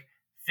real quick: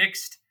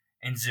 fixed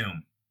and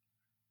zoom.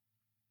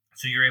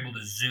 So you're able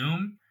to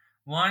zoom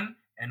one,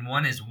 and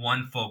one is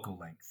one focal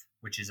length,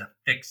 which is a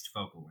fixed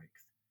focal length.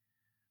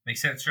 Make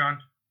sense, Sean?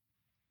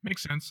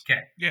 Makes sense.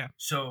 Okay. Yeah.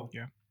 So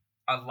Yeah.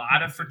 a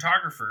lot of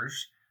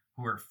photographers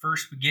who are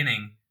first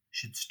beginning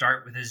should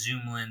start with a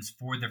zoom lens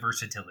for the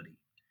versatility.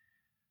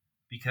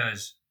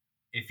 Because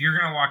if you're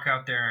going to walk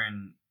out there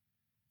and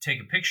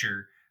take a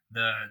picture,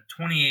 the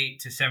 28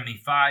 to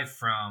 75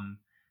 from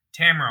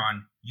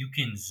Tamron, you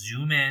can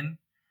zoom in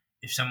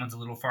if someone's a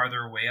little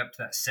farther away up to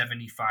that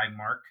 75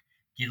 mark,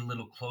 get a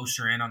little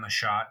closer in on the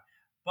shot.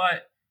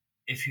 But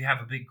if you have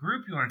a big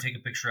group you want to take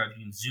a picture of,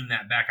 you can zoom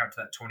that back out to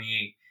that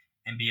 28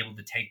 and be able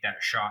to take that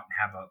shot and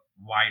have a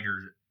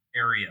wider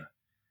area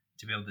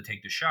to be able to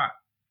take the shot.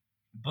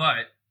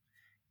 But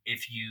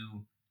if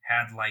you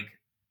had like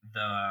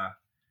the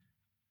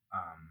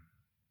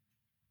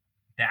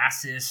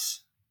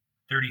Basis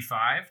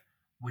 35,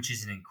 which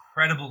is an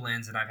incredible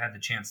lens, and I've had the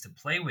chance to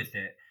play with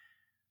it,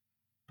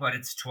 but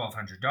it's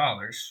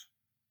 $1,200.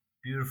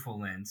 Beautiful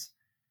lens.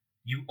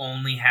 You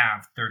only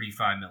have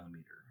 35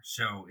 millimeter.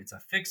 So it's a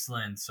fixed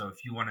lens. So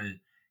if you want to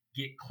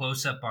get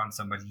close up on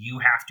somebody, you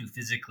have to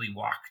physically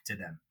walk to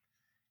them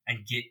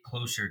and get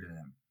closer to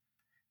them.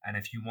 And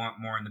if you want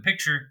more in the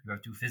picture, you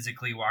have to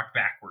physically walk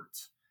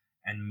backwards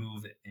and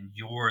move it, and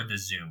you're the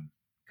zoom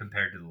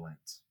compared to the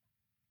lens.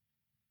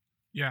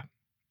 Yeah.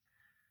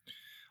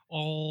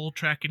 All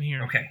tracking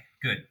here. Okay,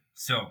 good.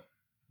 So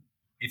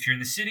if you're in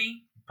the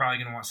city, you're probably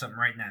going to want something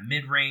right in that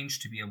mid-range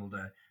to be able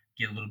to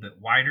get a little bit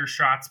wider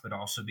shots, but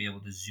also be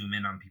able to zoom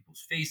in on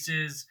people's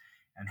faces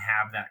and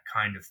have that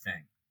kind of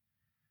thing.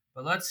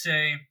 But let's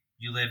say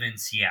you live in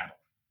Seattle.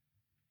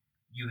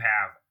 You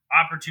have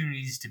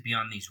opportunities to be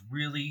on these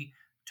really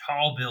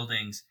tall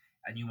buildings,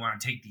 and you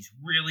want to take these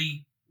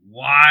really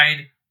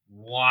wide,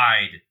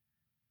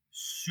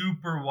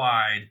 super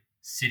wide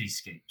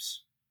cityscapes.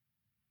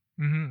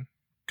 Mm-hmm.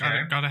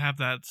 Gotta have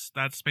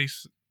that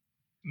space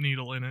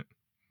needle in it.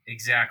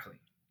 Exactly.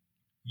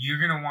 You're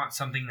going to want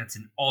something that's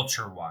an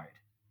ultra wide.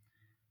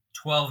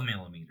 12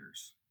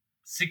 millimeters.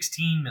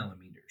 16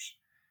 millimeters.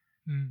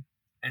 Mm.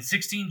 And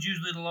 16 is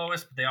usually the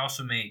lowest, but they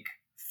also make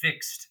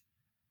fixed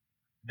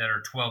that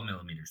are 12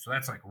 millimeters. So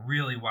that's like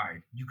really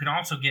wide. You can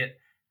also get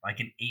like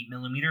an 8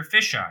 millimeter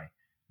fisheye,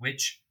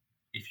 which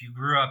if you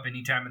grew up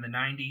anytime in the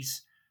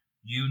 90s,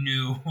 you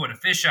knew what a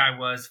fisheye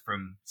was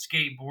from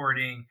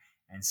skateboarding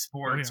and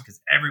sports, because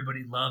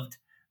everybody loved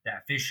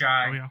that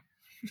fisheye. Oh, yeah.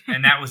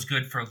 And that was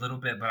good for a little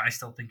bit, but I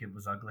still think it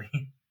was ugly.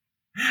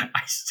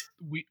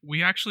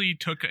 We actually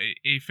took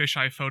a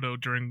fisheye photo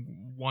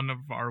during one of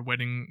our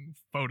wedding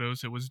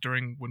photos. It was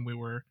during when we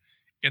were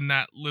in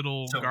that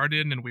little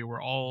garden and we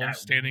were all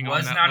standing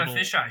on that little...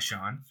 Was not a fisheye,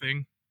 Sean.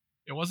 Thing.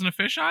 It wasn't a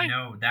fisheye?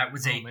 No, that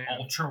was a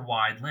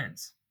ultra-wide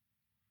lens.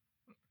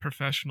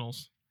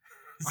 Professionals.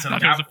 So I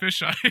thought it was a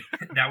fisheye.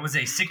 That was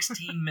a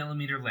 16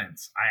 millimeter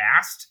lens. I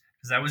asked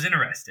because I was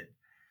interested.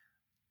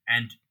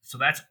 And so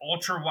that's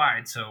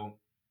ultra-wide. So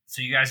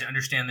you guys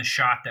understand the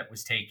shot that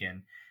was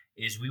taken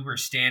is we were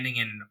standing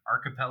in an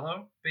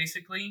archipelago,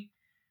 basically,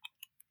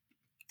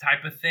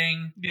 type of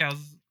thing. Yeah, it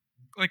was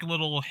like a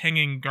little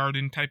hanging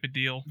garden type of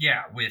deal.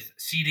 Yeah, with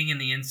seating in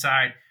the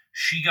inside.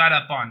 She got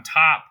up on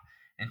top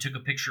and took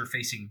a picture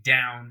facing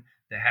down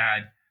that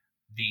had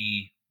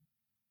the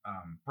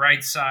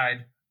bride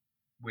side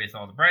with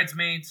all the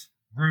bridesmaids,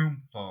 the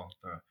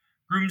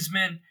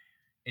groomsmen,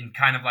 in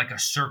kind of like a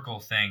circle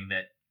thing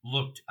that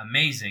looked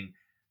amazing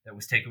that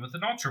was taken with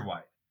an ultra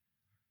wide.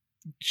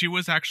 She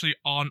was actually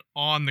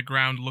on the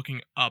ground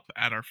looking up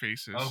at our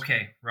faces.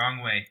 Okay, wrong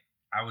way.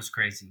 I was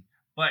crazy.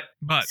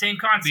 But same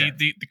the concept.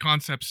 the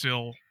concept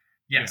still.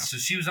 Yes, Yeah. so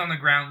she was on the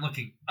ground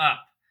looking up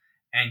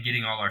and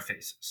getting all our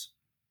faces.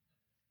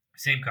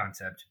 Same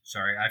concept.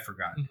 Sorry, I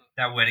forgot. Mhm.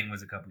 That wedding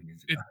was a couple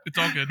years ago. It's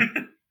all good.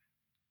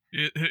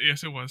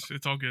 Yes, it was.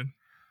 It's all good.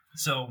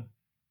 So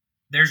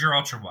there's your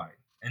ultra wide.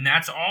 And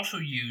that's also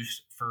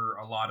used for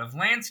a lot of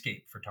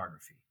landscape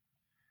photography.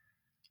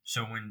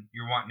 So when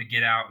you're wanting to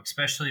get out,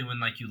 especially when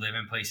like you live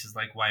in places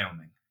like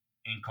Wyoming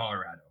and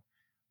Colorado,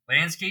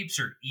 landscapes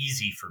are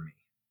easy for me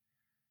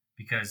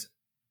because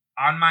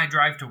on my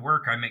drive to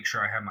work, I make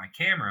sure I have my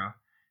camera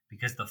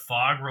because the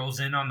fog rolls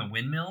in on the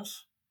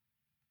windmills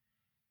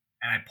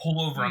and I pull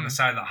over on the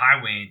side of the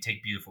highway and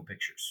take beautiful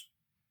pictures.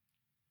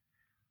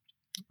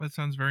 That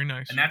sounds very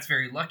nice. And that's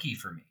very lucky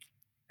for me.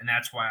 And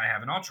that's why I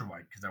have an ultra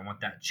wide because I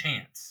want that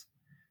chance.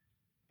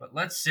 But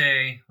let's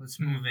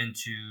move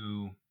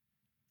into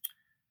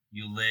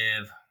you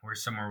live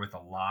somewhere with a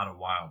lot of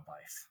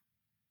wildlife.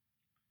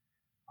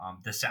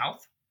 The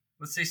South,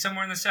 let's say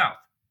somewhere in the South,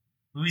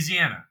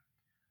 Louisiana,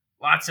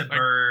 lots of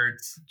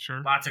birds,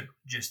 lots of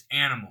just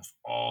animals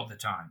all the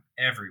time,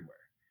 everywhere.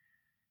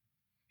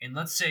 And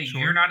let's say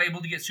you're not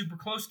able to get super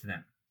close to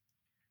them.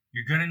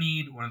 You're going to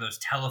need one of those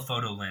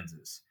telephoto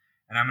lenses.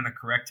 And I'm going to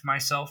correct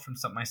myself from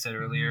something I said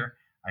earlier.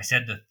 I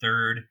said the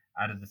third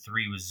out of the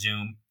three was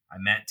zoom. I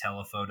meant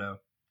telephoto.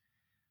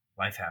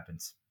 Life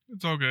happens.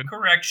 It's all good.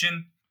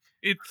 Correction.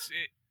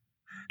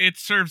 It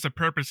serves the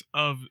purpose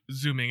of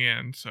zooming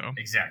in, so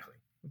exactly.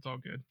 It's all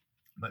good.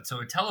 But so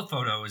a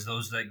telephoto is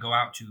those that go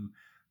out to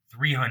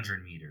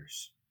 300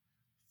 meters,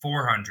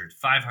 400,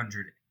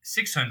 500,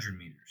 600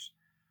 meters.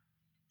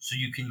 So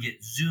you can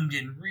get zoomed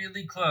in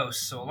really close.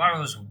 So a lot of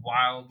those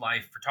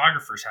wildlife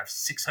photographers have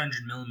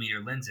 600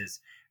 millimeter lenses.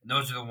 And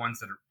those are the ones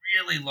that are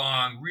really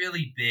long,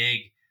 really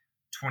big,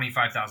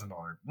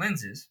 $25,000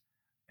 lenses.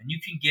 And you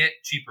can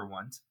get cheaper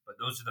ones, but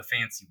those are the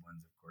fancy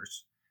ones, of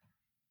course.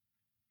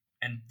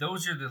 And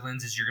those are the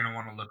lenses you're going to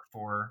want to look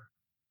for.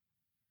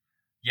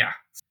 Yeah.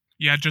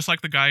 Yeah, just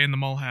like the guy in the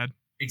mall had.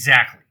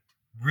 Exactly.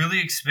 Really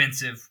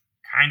expensive,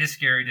 kind of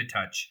scary to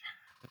touch.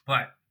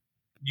 But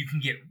you can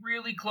get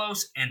really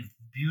close and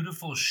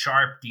beautiful,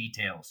 sharp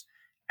details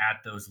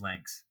at those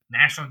lengths.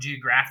 National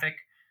Geographic,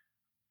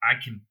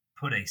 I can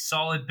put a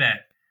solid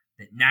bet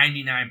that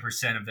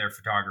 99% of their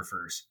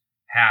photographers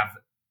have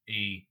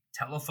a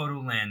telephoto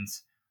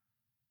lens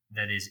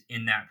that is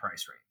in that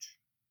price range.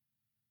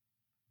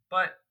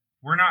 But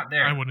we're not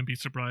there. I wouldn't be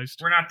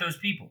surprised. We're not those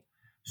people.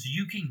 So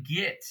you can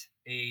get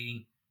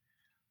a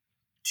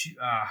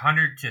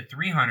 100 to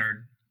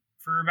 300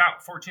 for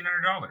about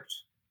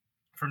 $1,400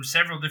 from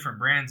several different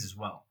brands as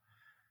well.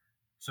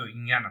 So you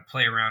can kind of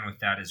play around with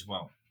that as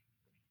well.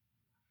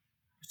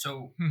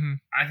 So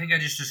I think I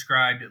just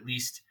described at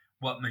least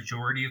what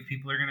majority of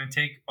people are going to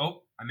take.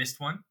 Oh, I missed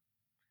one.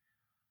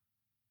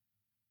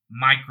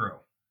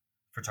 Micro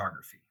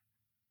photography.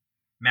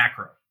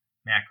 Macro.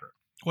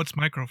 What's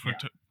micro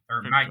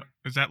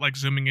is that like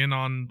zooming in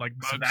on like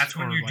bugs? So that's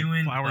when you're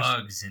doing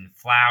bugs and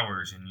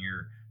flowers and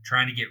you're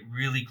trying to get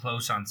really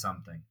close on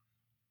something.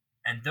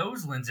 And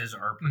those lenses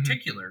are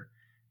particular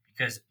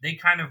because they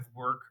kind of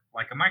work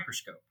like a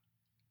microscope.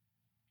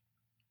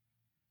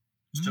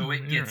 So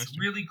it gets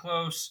really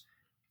close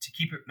to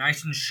keep it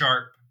nice and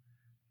sharp.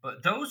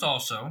 But those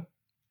also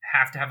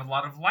have to have a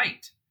lot of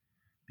light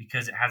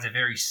because it has a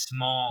very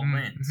small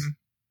lens.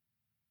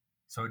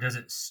 So it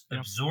doesn't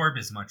absorb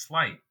as much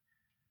light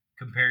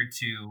compared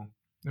to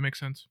that makes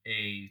sense.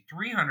 A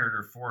 300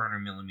 or 400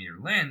 millimeter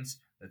lens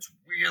that's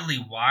really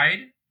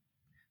wide.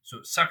 So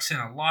it sucks in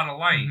a lot of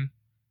light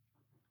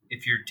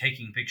if you're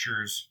taking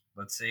pictures,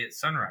 let's say at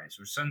sunrise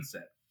or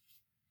sunset.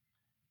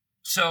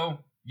 So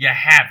you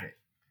have it.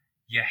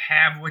 You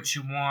have what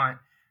you want.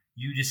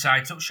 You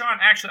decide. So Sean,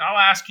 actually, I'll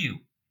ask you,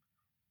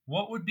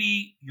 what would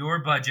be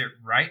your budget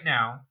right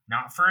now?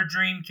 Not for a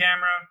dream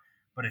camera,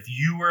 but if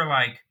you were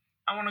like,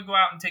 I want to go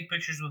out and take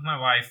pictures with my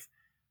wife,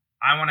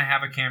 I want to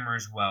have a camera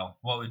as well,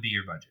 what would be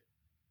your budget?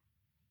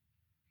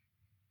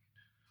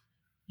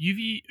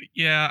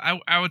 Yeah,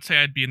 I would say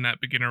I'd be in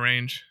that beginner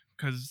range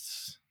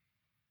because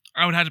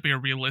I would have to be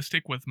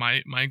realistic with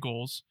my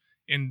goals,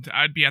 and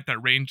I'd be at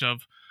that range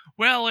of,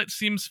 well, it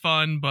seems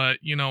fun, but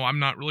I'm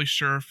not really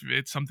sure if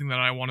it's something that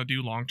I want to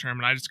do long term,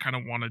 and I just kind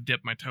of want to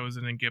dip my toes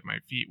in and get my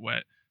feet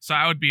wet. So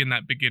I would be in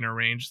that beginner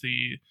range,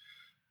 the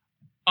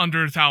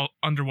under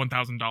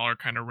 $1,000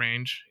 kind of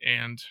range,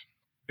 and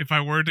if I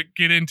were to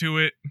get into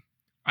it,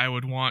 I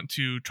would want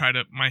to try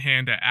my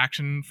hand at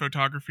action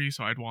photography.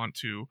 So I'd want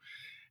to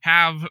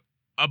have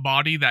a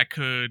body that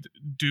could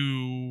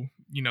do,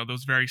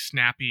 those very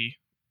snappy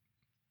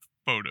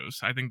photos.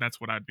 I think that's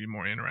what I'd be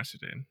more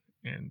interested in.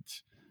 And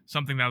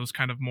something that was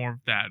kind of more of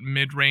that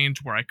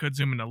mid-range where I could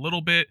zoom in a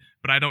little bit,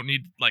 but I don't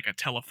need like a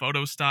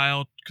telephoto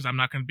style because I'm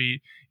not going to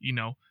be,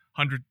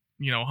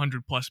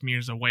 100 plus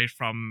meters away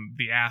from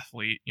the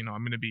athlete. I'm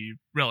going to be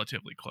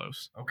relatively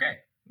close. Okay.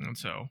 And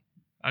so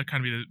I'd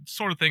kind of be the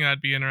sort of thing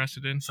I'd be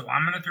interested in. So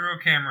I'm gonna throw a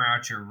camera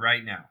out here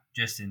right now.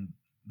 This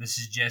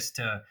is just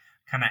to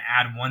kind of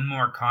add one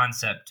more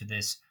concept to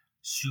this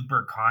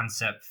super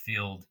concept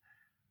filled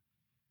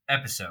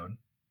episode.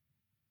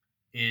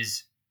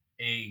 Is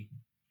a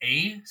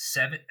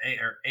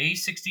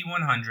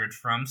A6100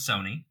 from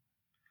Sony,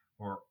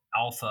 or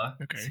Alpha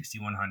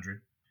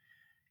 6100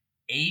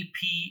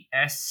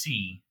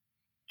 APS-C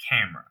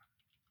camera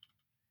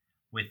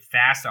with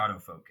fast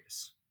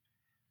autofocus.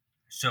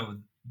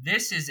 So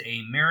this is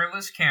a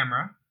mirrorless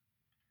camera,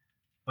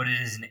 but it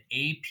is an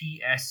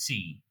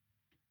APS-C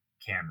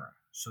camera.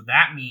 So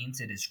that means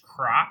it is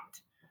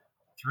cropped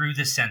through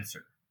the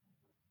sensor.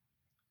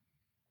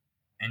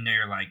 And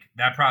you're like,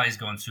 that probably is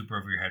going super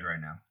over your head right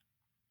now.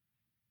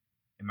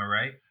 Am I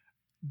right?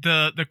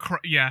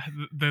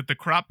 The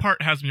crop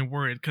part has me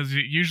worried, because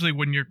usually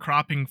when you're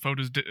cropping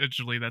photos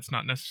digitally, that's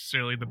not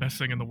necessarily the best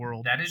thing in the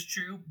world. That is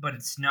true, but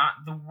it's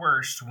not the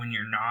worst when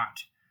you're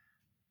not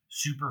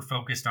super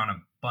focused on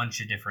a bunch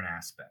of different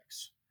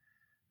aspects.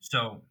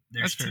 So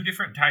there's two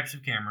different types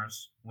of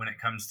cameras when it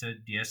comes to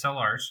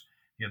DSLRs.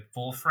 You have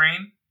full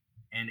frame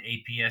and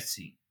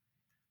APS-C.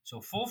 So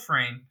full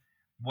frame,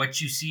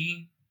 what you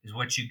see is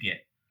what you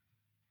get.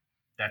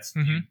 That's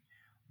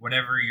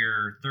whatever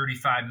your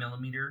 35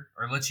 millimeter,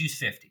 or let's use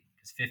 50,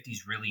 because 50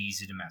 is really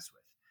easy to mess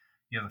with.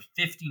 You have a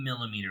 50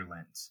 millimeter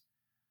lens.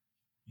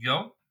 You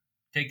go,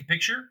 take the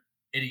picture,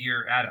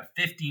 you're at a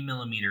 50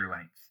 millimeter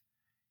length.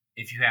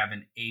 If you have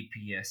an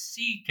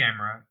APS-C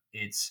camera,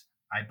 it's,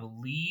 I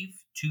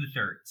believe,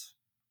 2/3,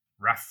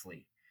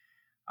 roughly.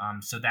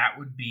 So that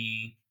would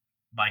be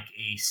like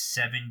a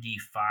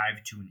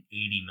 75 to an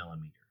 80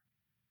 millimeter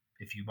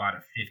if you bought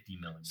a 50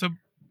 millimeter.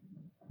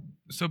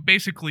 So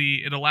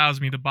basically, it allows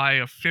me to buy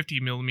a 50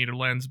 millimeter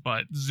lens,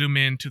 but zoom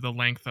in to the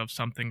length of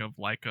something of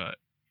like a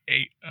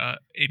 80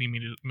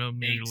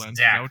 millimeter lens. Is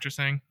that what you're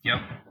saying?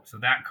 Yep. So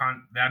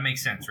that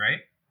makes sense,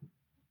 right?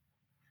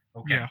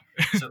 Okay. Yeah.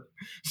 So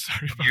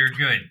sorry. You're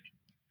good.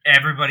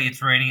 Everybody,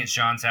 it's raining at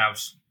Sean's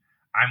house.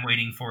 I'm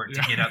waiting for it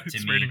to get up to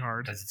it's me raining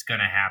hard because it's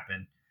gonna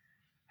happen.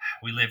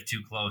 We live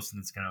too close, and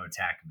it's gonna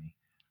attack me.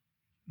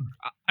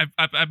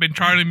 I've been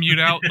trying to mute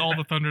out all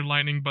the thunder and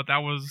lightning, but that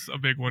was a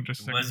big one. Just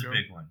a second ago. A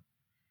big one.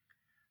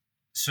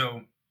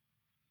 So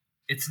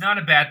it's not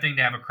a bad thing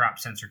to have a crop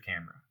sensor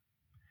camera,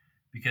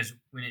 because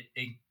when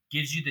it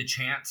gives you the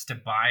chance to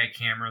buy a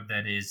camera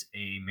that is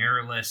a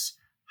mirrorless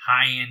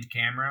high-end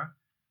camera,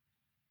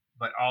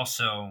 but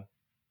also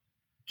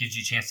gives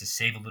you a chance to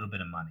save a little bit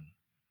of money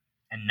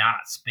and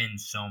not spend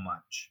so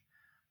much.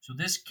 So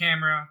this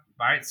camera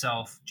by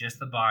itself, just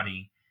the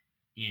body,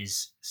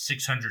 is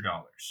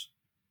 $600.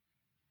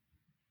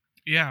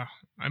 Yeah,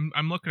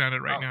 I'm looking at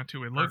it right now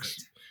too. It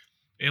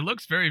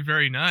looks very,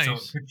 very nice. So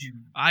it puts you,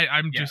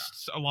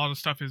 just a lot of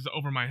stuff is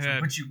over my head. So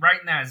it puts you right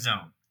in that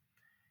zone.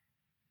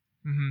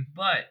 Mm-hmm.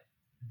 But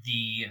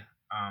the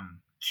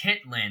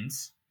kit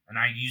lens, and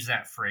I use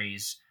that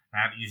phrase, I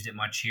haven't used it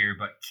much here,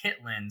 but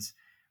kit lens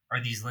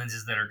are these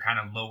lenses that are kind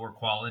of lower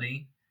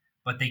quality,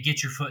 but they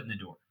get your foot in the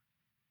door.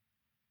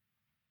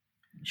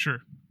 Sure.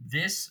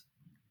 This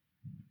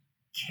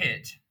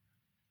kit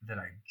that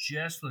I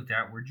just looked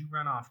at, where'd you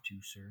run off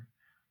to, sir?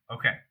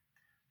 Okay.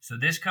 So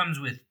this comes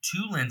with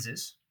two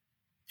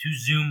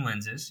zoom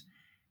lenses,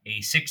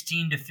 a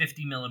 16 to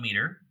 50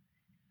 millimeter,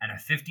 and a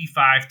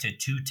 55 to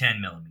 210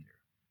 millimeter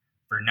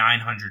for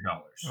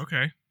 $900.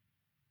 Okay.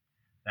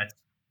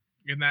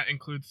 And that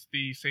includes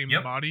the same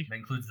body? That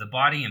includes the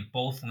body and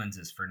both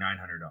lenses for $900.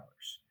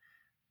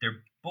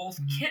 They're both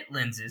kit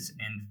lenses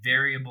and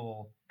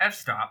variable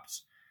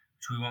f-stops,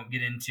 which we won't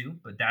get into,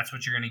 but that's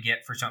what you're going to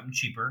get for something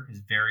cheaper, is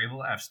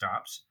variable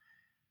f-stops.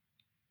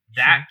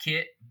 That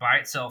kit by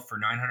itself for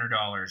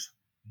 $900,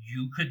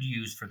 you could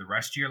use for the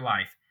rest of your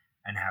life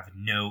and have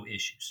no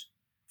issues.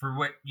 For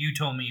what you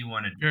told me you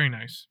wanted. Very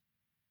nice.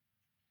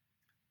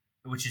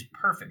 Which is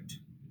perfect.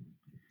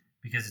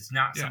 Because it's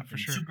not something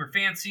super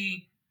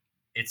fancy.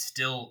 It's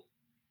still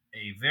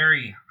a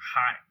very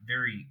high,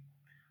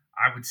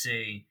 I would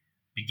say,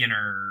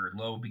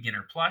 low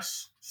beginner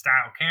plus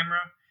style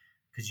camera,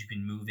 because you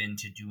can move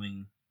into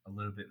doing a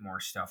little bit more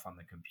stuff on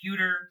the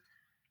computer.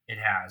 It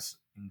has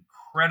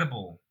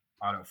incredible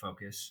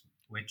autofocus,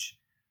 which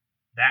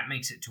that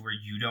makes it to where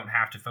you don't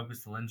have to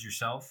focus the lens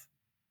yourself,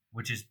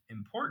 which is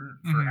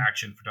important for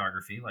action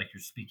photography, like you're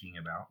speaking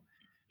about.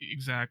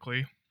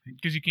 Exactly.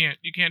 Because you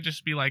can't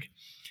just be like,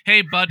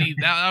 "Hey, buddy,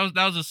 that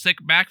was a sick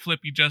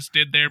backflip you just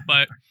did there,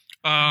 but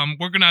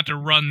we're gonna have to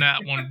run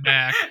that one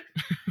back."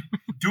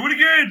 Do it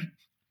again.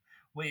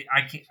 Wait,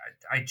 I can't.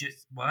 I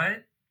just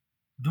what?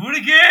 Do it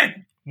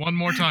again. One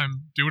more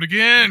time. Do it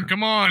again.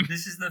 Come on.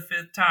 This is the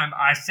 5th time.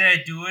 I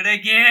said, do it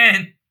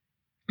again.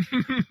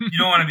 You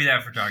don't want to be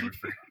that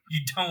photographer. You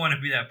don't want to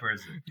be that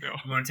person. No.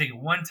 You want to take it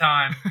one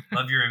time,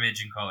 love your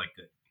image, and call it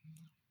good.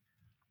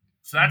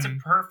 So that's a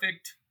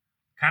perfect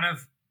kind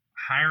of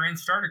higher end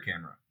starter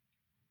camera.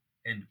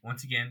 And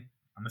once again,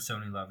 I'm a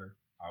Sony lover.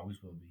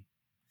 Always will be.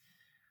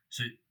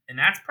 So, and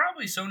that's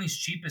probably Sony's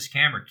cheapest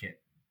camera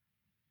kit.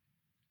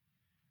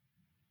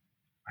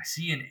 I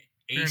see an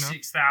Fair enough.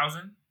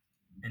 A6000,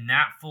 and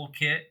that full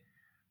kit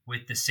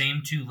with the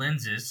same 2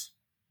 lenses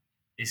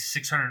is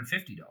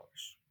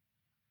 $650.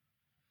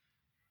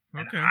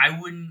 And Okay. I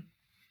wouldn't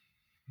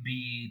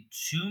be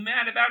too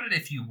mad about it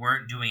if you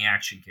weren't doing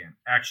action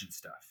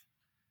stuff.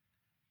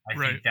 I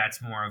Right. think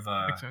that's more of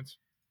Makes sense.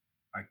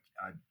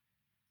 a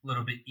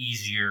little bit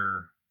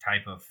easier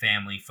type of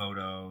family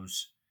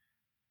photos,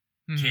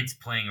 Mhm. kids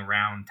playing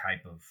around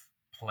type of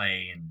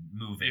play and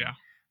moving. Yeah.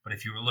 But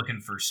if you were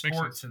looking for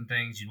sports and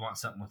things, you'd want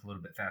something with a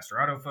little bit faster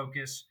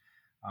autofocus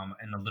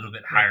and a little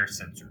bit higher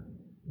sensor.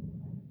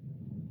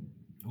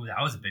 Ooh, that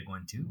was a big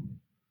one too.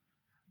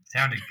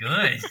 Sounded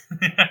good.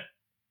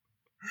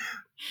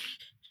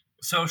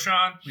 So,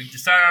 Sean, we've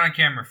decided on a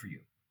camera for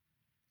you.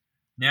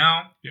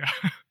 Now, Yeah.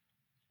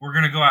 we're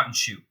going to go out and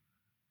shoot.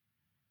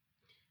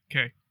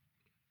 Okay.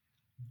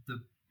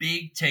 The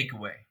big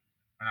takeaway,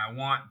 and I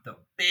want the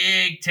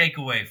big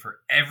takeaway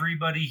for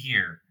everybody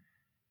here,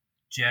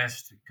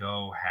 just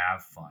go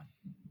have fun.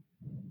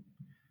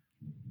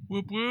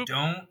 Whoop whoop.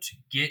 Don't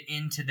get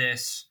into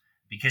this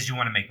because you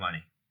want to make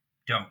money.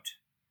 Don't.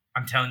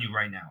 I'm telling you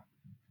right now.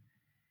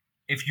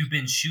 If you've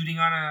been shooting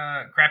on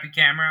a crappy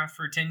camera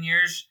for 10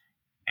 years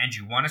and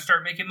you want to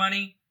start making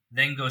money,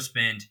 then go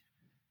spend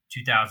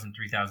 $2,000,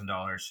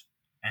 $3,000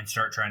 and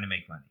start trying to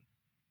make money.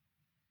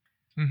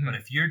 Mhm. But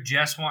if you're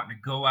just wanting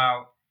to go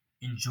out,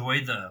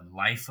 enjoy the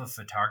life of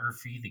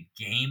photography, the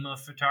game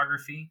of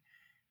photography,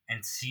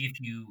 and see if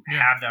you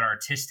have that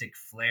artistic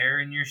flair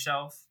in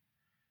yourself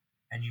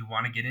and you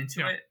want to get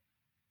into it,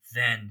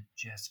 then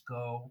just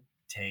go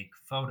take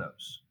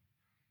photos.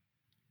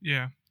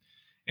 Yeah.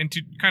 And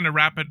to kind of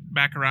wrap it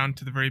back around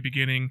to the very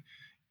beginning,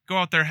 go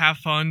out there, have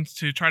fun,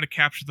 to try to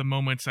capture the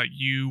moments that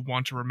you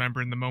want to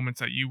remember and the moments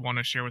that you want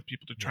to share with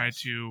people, to try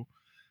to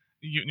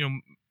you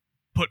know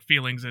put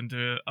feelings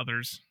into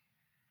others.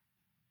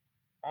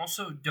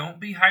 Also, don't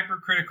be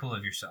hypercritical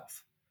of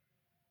yourself.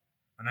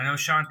 And I know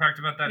Sean talked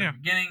about that at the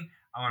beginning.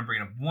 I want to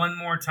bring it up one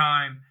more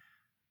time.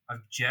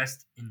 Of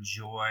just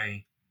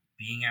enjoy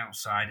being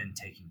outside and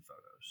taking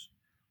photos,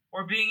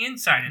 or being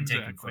inside and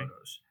taking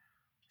photos.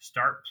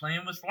 Start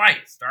playing with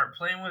light. Start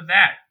playing with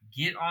that.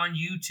 Get on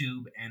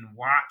YouTube and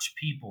watch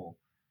people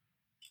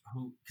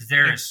who, because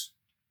there's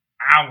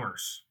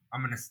hours.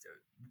 I'm going to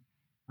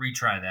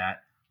retry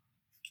that.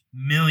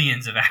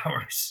 Millions of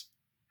hours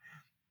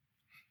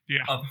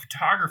of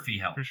photography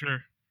help. For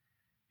sure.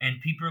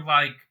 And people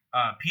like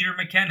Peter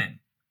McKinnon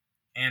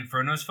and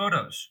Frono's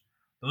Photos.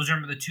 Those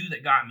are the 2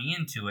 that got me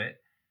into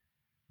it.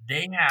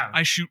 They have...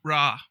 I Shoot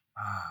Raw.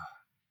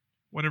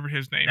 Whatever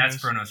his name is. That's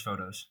Frono's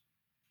Photos.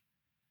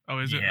 Oh,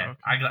 is it? Yeah.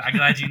 Okay. I'm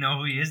glad you know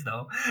who he is,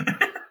 though.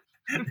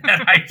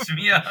 That hypes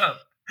me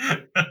up.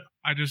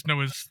 I just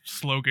know his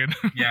slogan,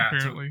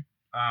 apparently.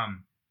 So,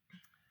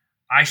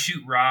 I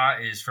Shoot Raw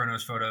is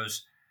Frono's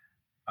Photos.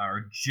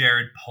 Or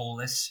Jared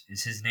Polis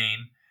is his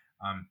name.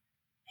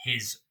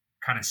 His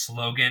kind of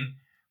slogan,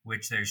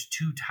 which there's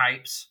 2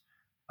 types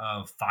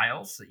of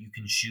files that you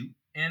can shoot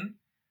in,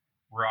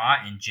 RAW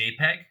and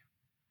JPEG.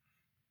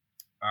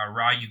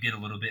 RAW, you get a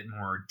little bit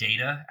more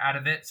data out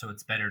of it, so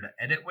it's better to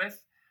edit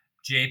with.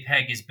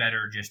 JPEG is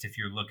better just if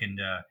you're looking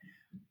to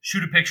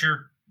shoot a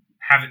picture,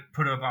 have it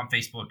put up on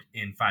Facebook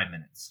in 5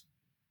 minutes.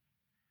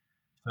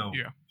 So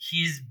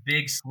his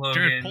big slogan...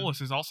 Jared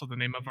Polis is also the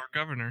name of our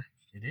governor.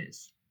 It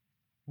is.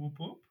 Whoop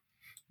whoop.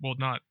 Well,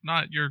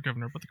 not your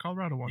governor, but the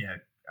Colorado one. Yeah,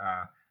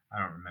 I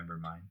don't remember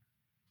mine.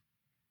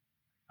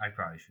 I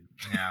probably should.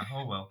 Yeah,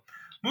 oh well.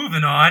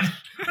 Moving on.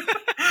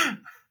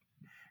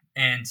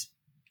 And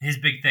his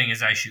big thing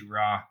is I Shoot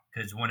Raw,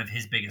 because one of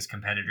his biggest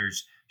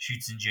competitors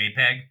shoots in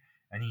JPEG,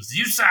 and he says,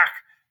 "You suck!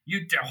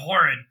 You're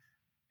horrid!"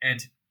 And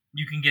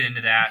you can get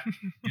into that,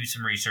 do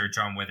some research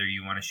on whether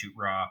you want to shoot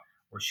RAW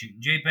or shoot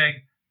in JPEG,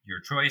 your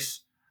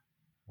choice,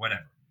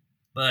 whatever.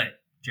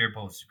 But Jared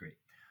Polis is great.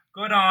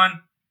 Go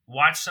on,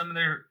 watch some of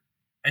their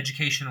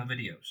educational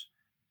videos.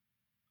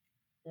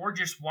 Or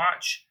just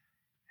watch,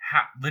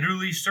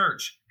 literally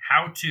search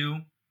how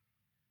to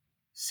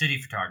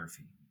city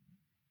photography,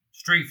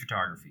 street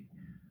photography,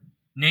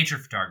 nature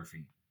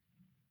photography,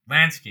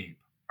 landscape,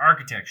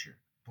 architecture,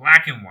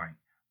 black and white,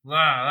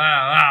 blah,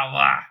 blah, blah,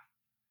 blah.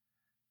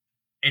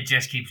 It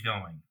just keeps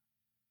going.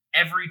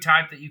 Every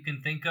type that you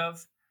can think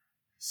of,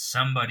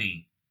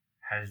 somebody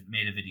has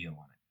made a video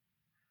on it.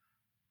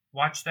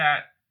 Watch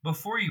that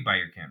before you buy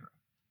your camera.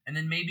 And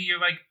then maybe you're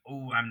like,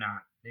 oh, I'm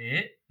not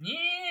it.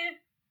 Yeah,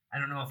 I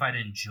don't know if I'd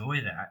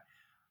enjoy that.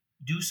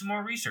 Do some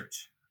more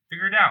research.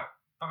 Figure it out.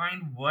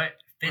 Find what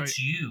fits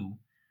you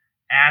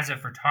as a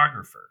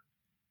photographer.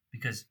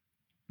 Because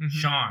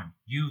Sean,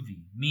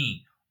 UV,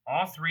 me,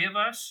 all 3 of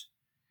us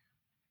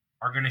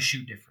are going to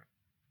shoot different.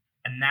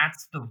 And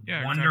that's the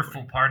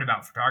wonderful part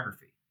about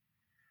photography.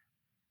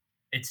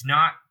 It's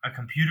not a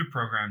computer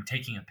program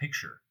taking a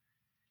picture.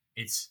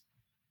 It's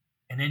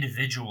an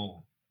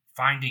individual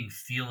finding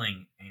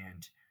feeling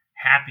and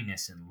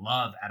happiness and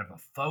love out of a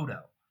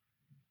photo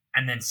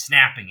and then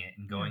snapping it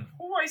and going,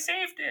 oh, I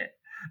saved it.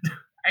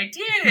 I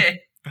did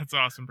it. That's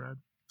awesome, Brad.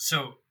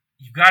 So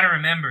you got to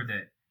remember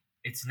that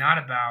it's not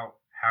about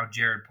how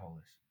Jared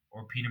Polis,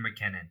 or Peter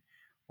McKinnon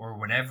or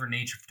whatever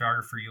nature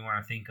photographer you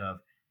want to think of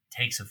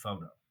takes a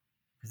photo.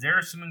 Because there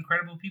are some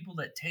incredible people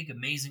that take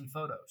amazing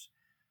photos.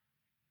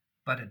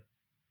 But I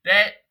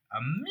bet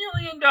 $1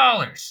 million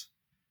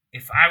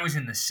if I was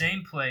in the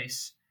same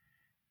place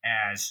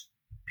as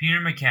Peter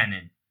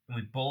McKinnon and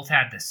we both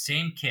had the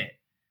same kit,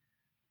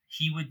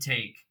 he would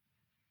take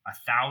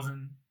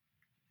 1,000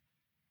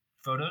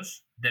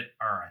 photos that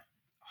are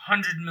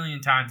 100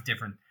 million times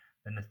different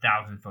than the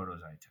 1,000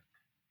 photos I took.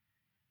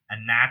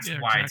 And that's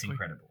why it's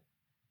incredible.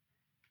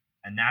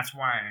 And that's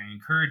why I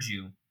encourage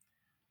you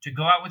to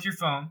go out with your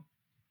phone,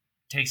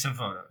 take some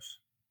photos.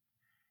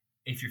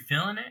 If you're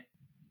feeling it,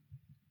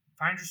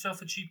 find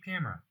yourself a cheap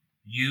camera.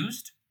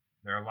 Used.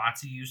 There are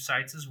lots of used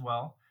sites as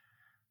well.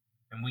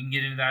 And we can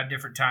get into that at a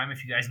different time.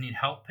 If you guys need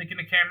help picking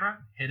a camera,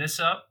 hit us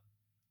up.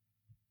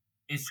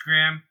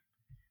 Instagram,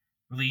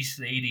 release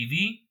the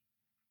ADV.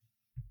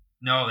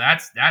 No,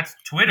 that's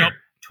Twitter. Nope.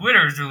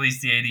 Twitter's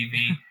released the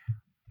ADV.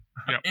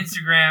 Yep.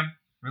 Instagram,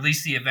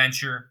 release the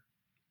adventure.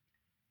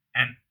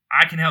 And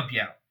I can help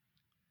you out.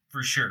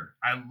 For sure.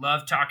 I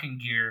love talking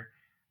gear.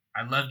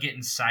 I love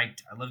getting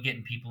psyched. I love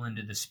getting people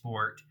into the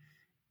sport,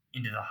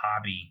 into the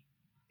hobby.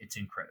 It's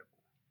incredible.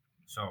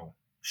 So,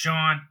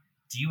 Sean,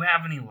 do you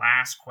have any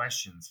last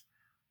questions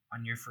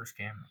on your first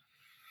camera?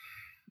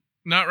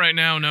 Not right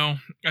now, no.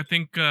 I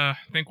think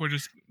we're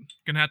just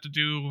gonna have to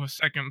do a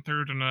second,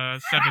 third, and a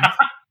seventh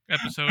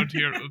episode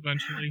here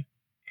eventually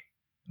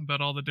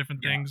about all the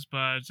different things.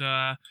 But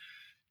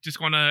just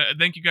want to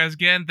thank you guys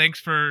again. Thanks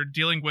for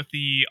dealing with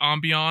the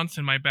ambiance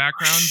in my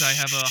background. I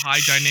have a high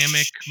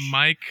dynamic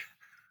mic.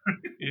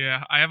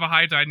 Yeah, I have a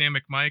high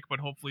dynamic mic, but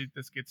hopefully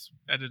this gets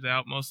edited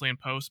out mostly in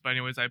post. But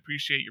anyways, I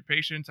appreciate your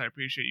patience. I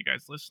appreciate you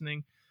guys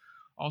listening.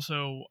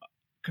 Also,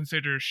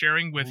 consider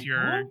sharing with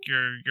your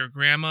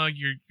grandma,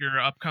 your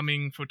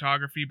upcoming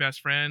photography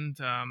best friend,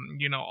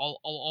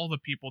 all the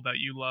people that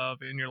you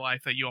love in your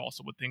life that you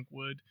also would think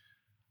would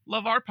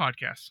love our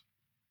podcast.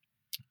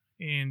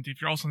 And if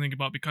you're also thinking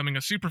about becoming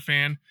a super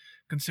fan,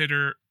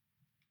 consider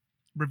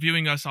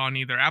reviewing us on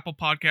either Apple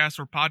Podcasts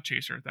or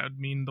Podchaser. That would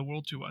mean the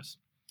world to us.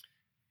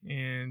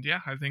 And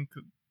yeah, I think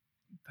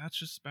that's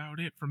just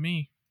about it for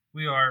me.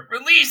 We are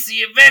Release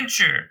the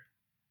Adventure!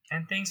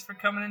 And thanks for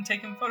coming and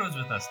taking photos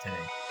with us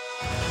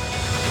today.